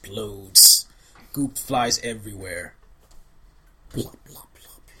just explodes. Goop flies everywhere. Blah, blah, blah,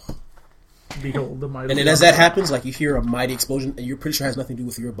 blah. Behold the might. And then as that happens, like you hear a mighty explosion, and you're pretty sure it has nothing to do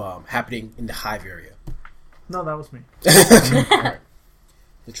with your bomb happening in the hive area. No, that was me. Alright.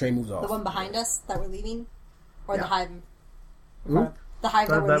 The train moves off. The one behind us that we're leaving? Or the Yeah. hive? Hmm? The hive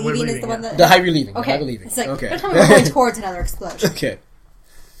that, That we're we're leaving is leaving, the one yeah. that... The hive you're leaving. Okay. The hive you're leaving. It's like, okay. don't tell me we're going towards another explosion. Okay.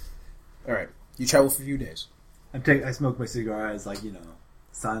 Alright. You travel for a few days. I smoke my cigar as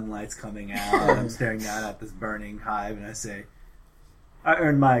sunlight's coming out. I'm staring down at this burning hive, and I say, "I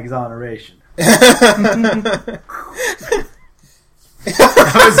earned my exoneration."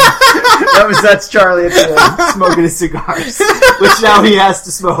 That's Charlie at the end, smoking his cigars, which now he has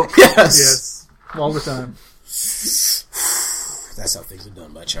to smoke. Yes. Yes, all the time. That's how things are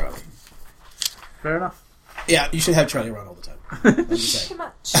done by Charlie. Fair enough. Yeah, you should have Charlie around all the time. I'm just saying. Too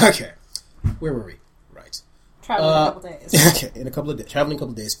much. Okay. Where were we? Right. Traveling a couple days. Okay, in a couple of days, traveling a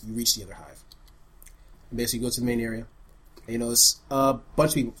couple of days, you reach the other hive. You basically go to the main area. And you notice a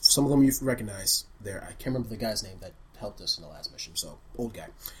bunch of people. Some of them you recognize there. I can't remember the guy's name that helped us in the last mission. So old guy.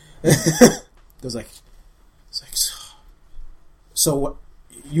 Goes like, so what?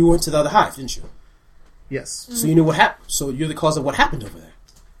 You went to the other hive, didn't you? Yes, So you knew what happened. So you're the cause of what happened over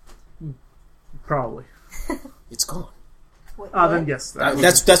there. probably. It's gone. Wait, Then what? yes,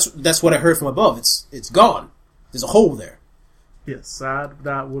 That's what I heard from above. It's gone. There's a hole there. yes,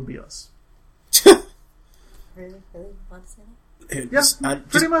 that would be us. Really? Really? Want to say that? Yes,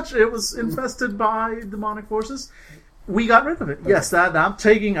 Pretty much, it was infested by demonic forces. We got rid of it. Yes, I'm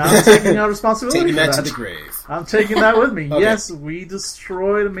taking our responsibility. taking for that that to the grave. I'm taking that with me. Okay. Yes, we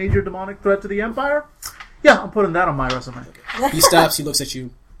destroyed a major demonic threat to the Empire. Yeah, I'm putting that on my resume. He stops. He looks at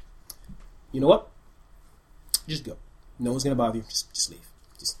you. You know what? Just go. No one's gonna bother you. Just leave.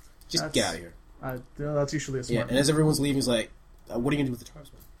 Just That's- get out of here. That's usually a Yeah. smart. And as everyone's leaving, he's like, "What are you gonna do with the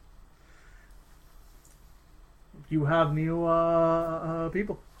tribesmen?" You have new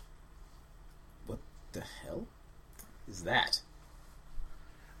people. What the hell is that?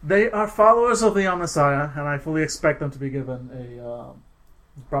 They are followers of the Omnissiah, and I fully expect them to be given a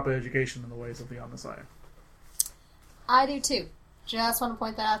proper education in the ways of the Omnissiah. I do too. Just want to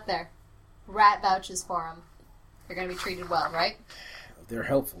point that out there. Rat vouches for them. They're going to be treated well, right? They're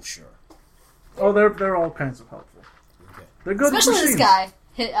helpful, sure. Oh, they're all kinds of helpful. Okay. They're good. Especially machines. this guy.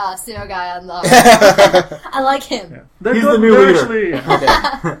 Sumo guy on the... I like him. Yeah. They're He's good, the new they're leader. Actually,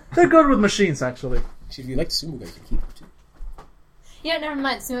 yeah. Okay. They're good with machines, actually. Actually, if you like the sumo guy, you can keep him too. Yeah, never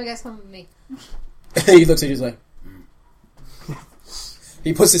mind. Sumo guy's coming with me. He looks at you, he's like,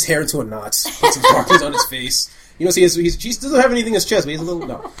 He puts his hair into a knot, puts some sparklers on his face. You know, he doesn't have anything in his chest, but he has a little...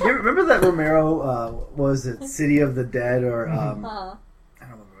 No. You remember that Romero, what was it, City of the Dead, or, I don't remember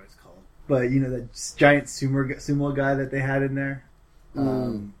what it's called. But, you know, that giant sumo guy that they had in there?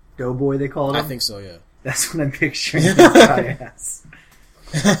 Doughboy, they called him? I think so, yeah. That's what I'm picturing this guy as.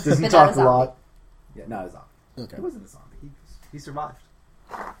 Doesn't But talk not a a lot. zombie. Yeah, not a zombie. Okay. He wasn't a zombie. He survived.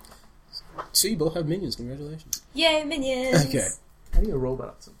 So you both have minions. Congratulations. Yay, minions! Okay. I need a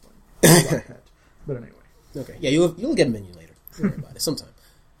robot at some point. Robot pet. But anyway. Okay. Yeah, you'll get a minion later. Don't worry about it. Sometime.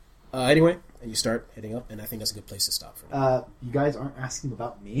 Anyway, and you start heading up, and I think that's a good place to stop for now. You guys aren't asking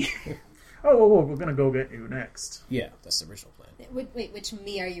about me. Oh, whoa, we're gonna go get you next. Yeah, that's the original plan. Wait, which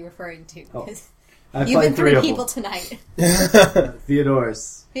me are you referring to? Oh. Because I've you've been played 3 of people them. tonight.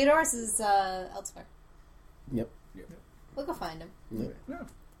 Theodorus. Theodorus is elsewhere. Yep. We'll go find him. Yep. Yeah.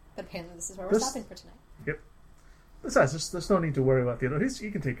 But apparently this is where we're This- stopping for tonight. Besides, there's no need to worry about Theodore.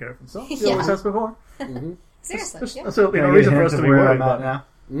 He can take care of himself. He Yeah. always has before. Mm-hmm. Seriously, There's yeah. absolutely Can no I get a reason for hint us to of be where worried I'm at about it. now?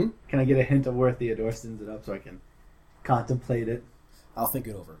 Hmm? Can I get a hint of where Theodore sends it up so I can contemplate it? I'll think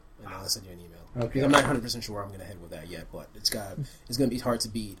it over, and I'll send you an email. Okay. Because I'm not 100% sure where I'm going to head with that yet, but it's going to be hard to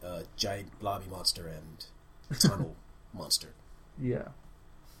beat a giant blobby monster and a tunnel monster. Yeah.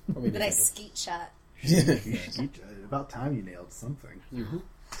 Or maybe The nice skeet shot. About time you nailed something. Mm-hmm.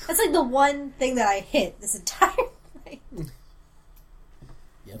 That's like the one thing that I hit this entire night.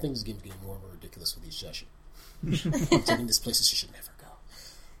 Yeah, I think this game's getting more and more ridiculous with each session. Taking this places you should never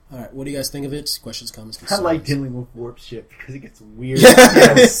go. Alright, what do you guys think of it? Questions, comments, I concerns? like dealing with warp shit because it gets weird.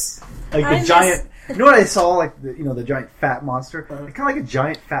 Yes. Like I the miss- giant. You know what I saw? Like the giant fat monster. It's kind of like a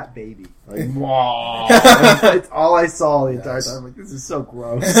giant fat baby. Like wow. It's all I saw the entire Yes. time. I'm like, this is so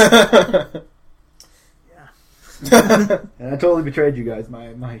gross. And I totally betrayed you guys.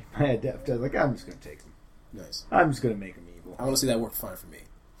 My adept. I was like, I'm just gonna take him. Nice. I'm just gonna make him evil. I want to see that work fine for me.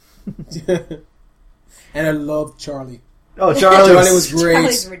 And I love Charlie. Oh, Charlie was great.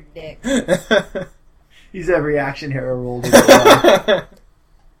 Charlie's ridiculous. He's every action hero rolled into one.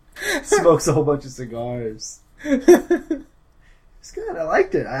 Smokes a whole bunch of cigars. It's good. I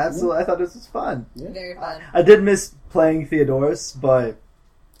liked it. I thought this was fun. Very fun. I did miss playing Theodorus, but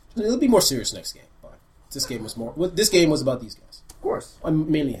It'll be more serious next game. But this game was more. This game was about these guys. of course.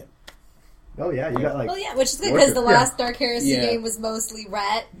 Mainly him. Oh yeah, you got like. Well, yeah, which is good Worth because it. the last Dark Heresy Yeah. game was mostly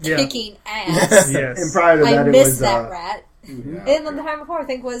rat Yeah. kicking ass. Yes. And prior to I that, it missed was that rat. yeah, And then the time before, I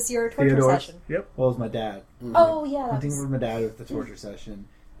think, was your torture Theodorus. session. Well, it was my dad. Oh, yeah. I That think it was... was my dad with the torture session.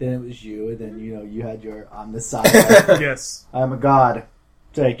 Then it was you, and then you had your on the side. Yes. I'm a god.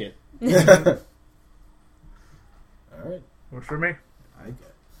 Take it. Alright. Works for me. I get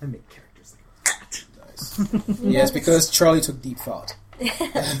it. I make characters like that. Nice. Yes, because Charlie took deep thought. He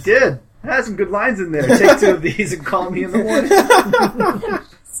did. I had some good lines in there. Take 2 of these and call me in the morning.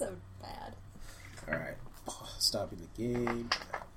 so bad. Alright. Stopping the game.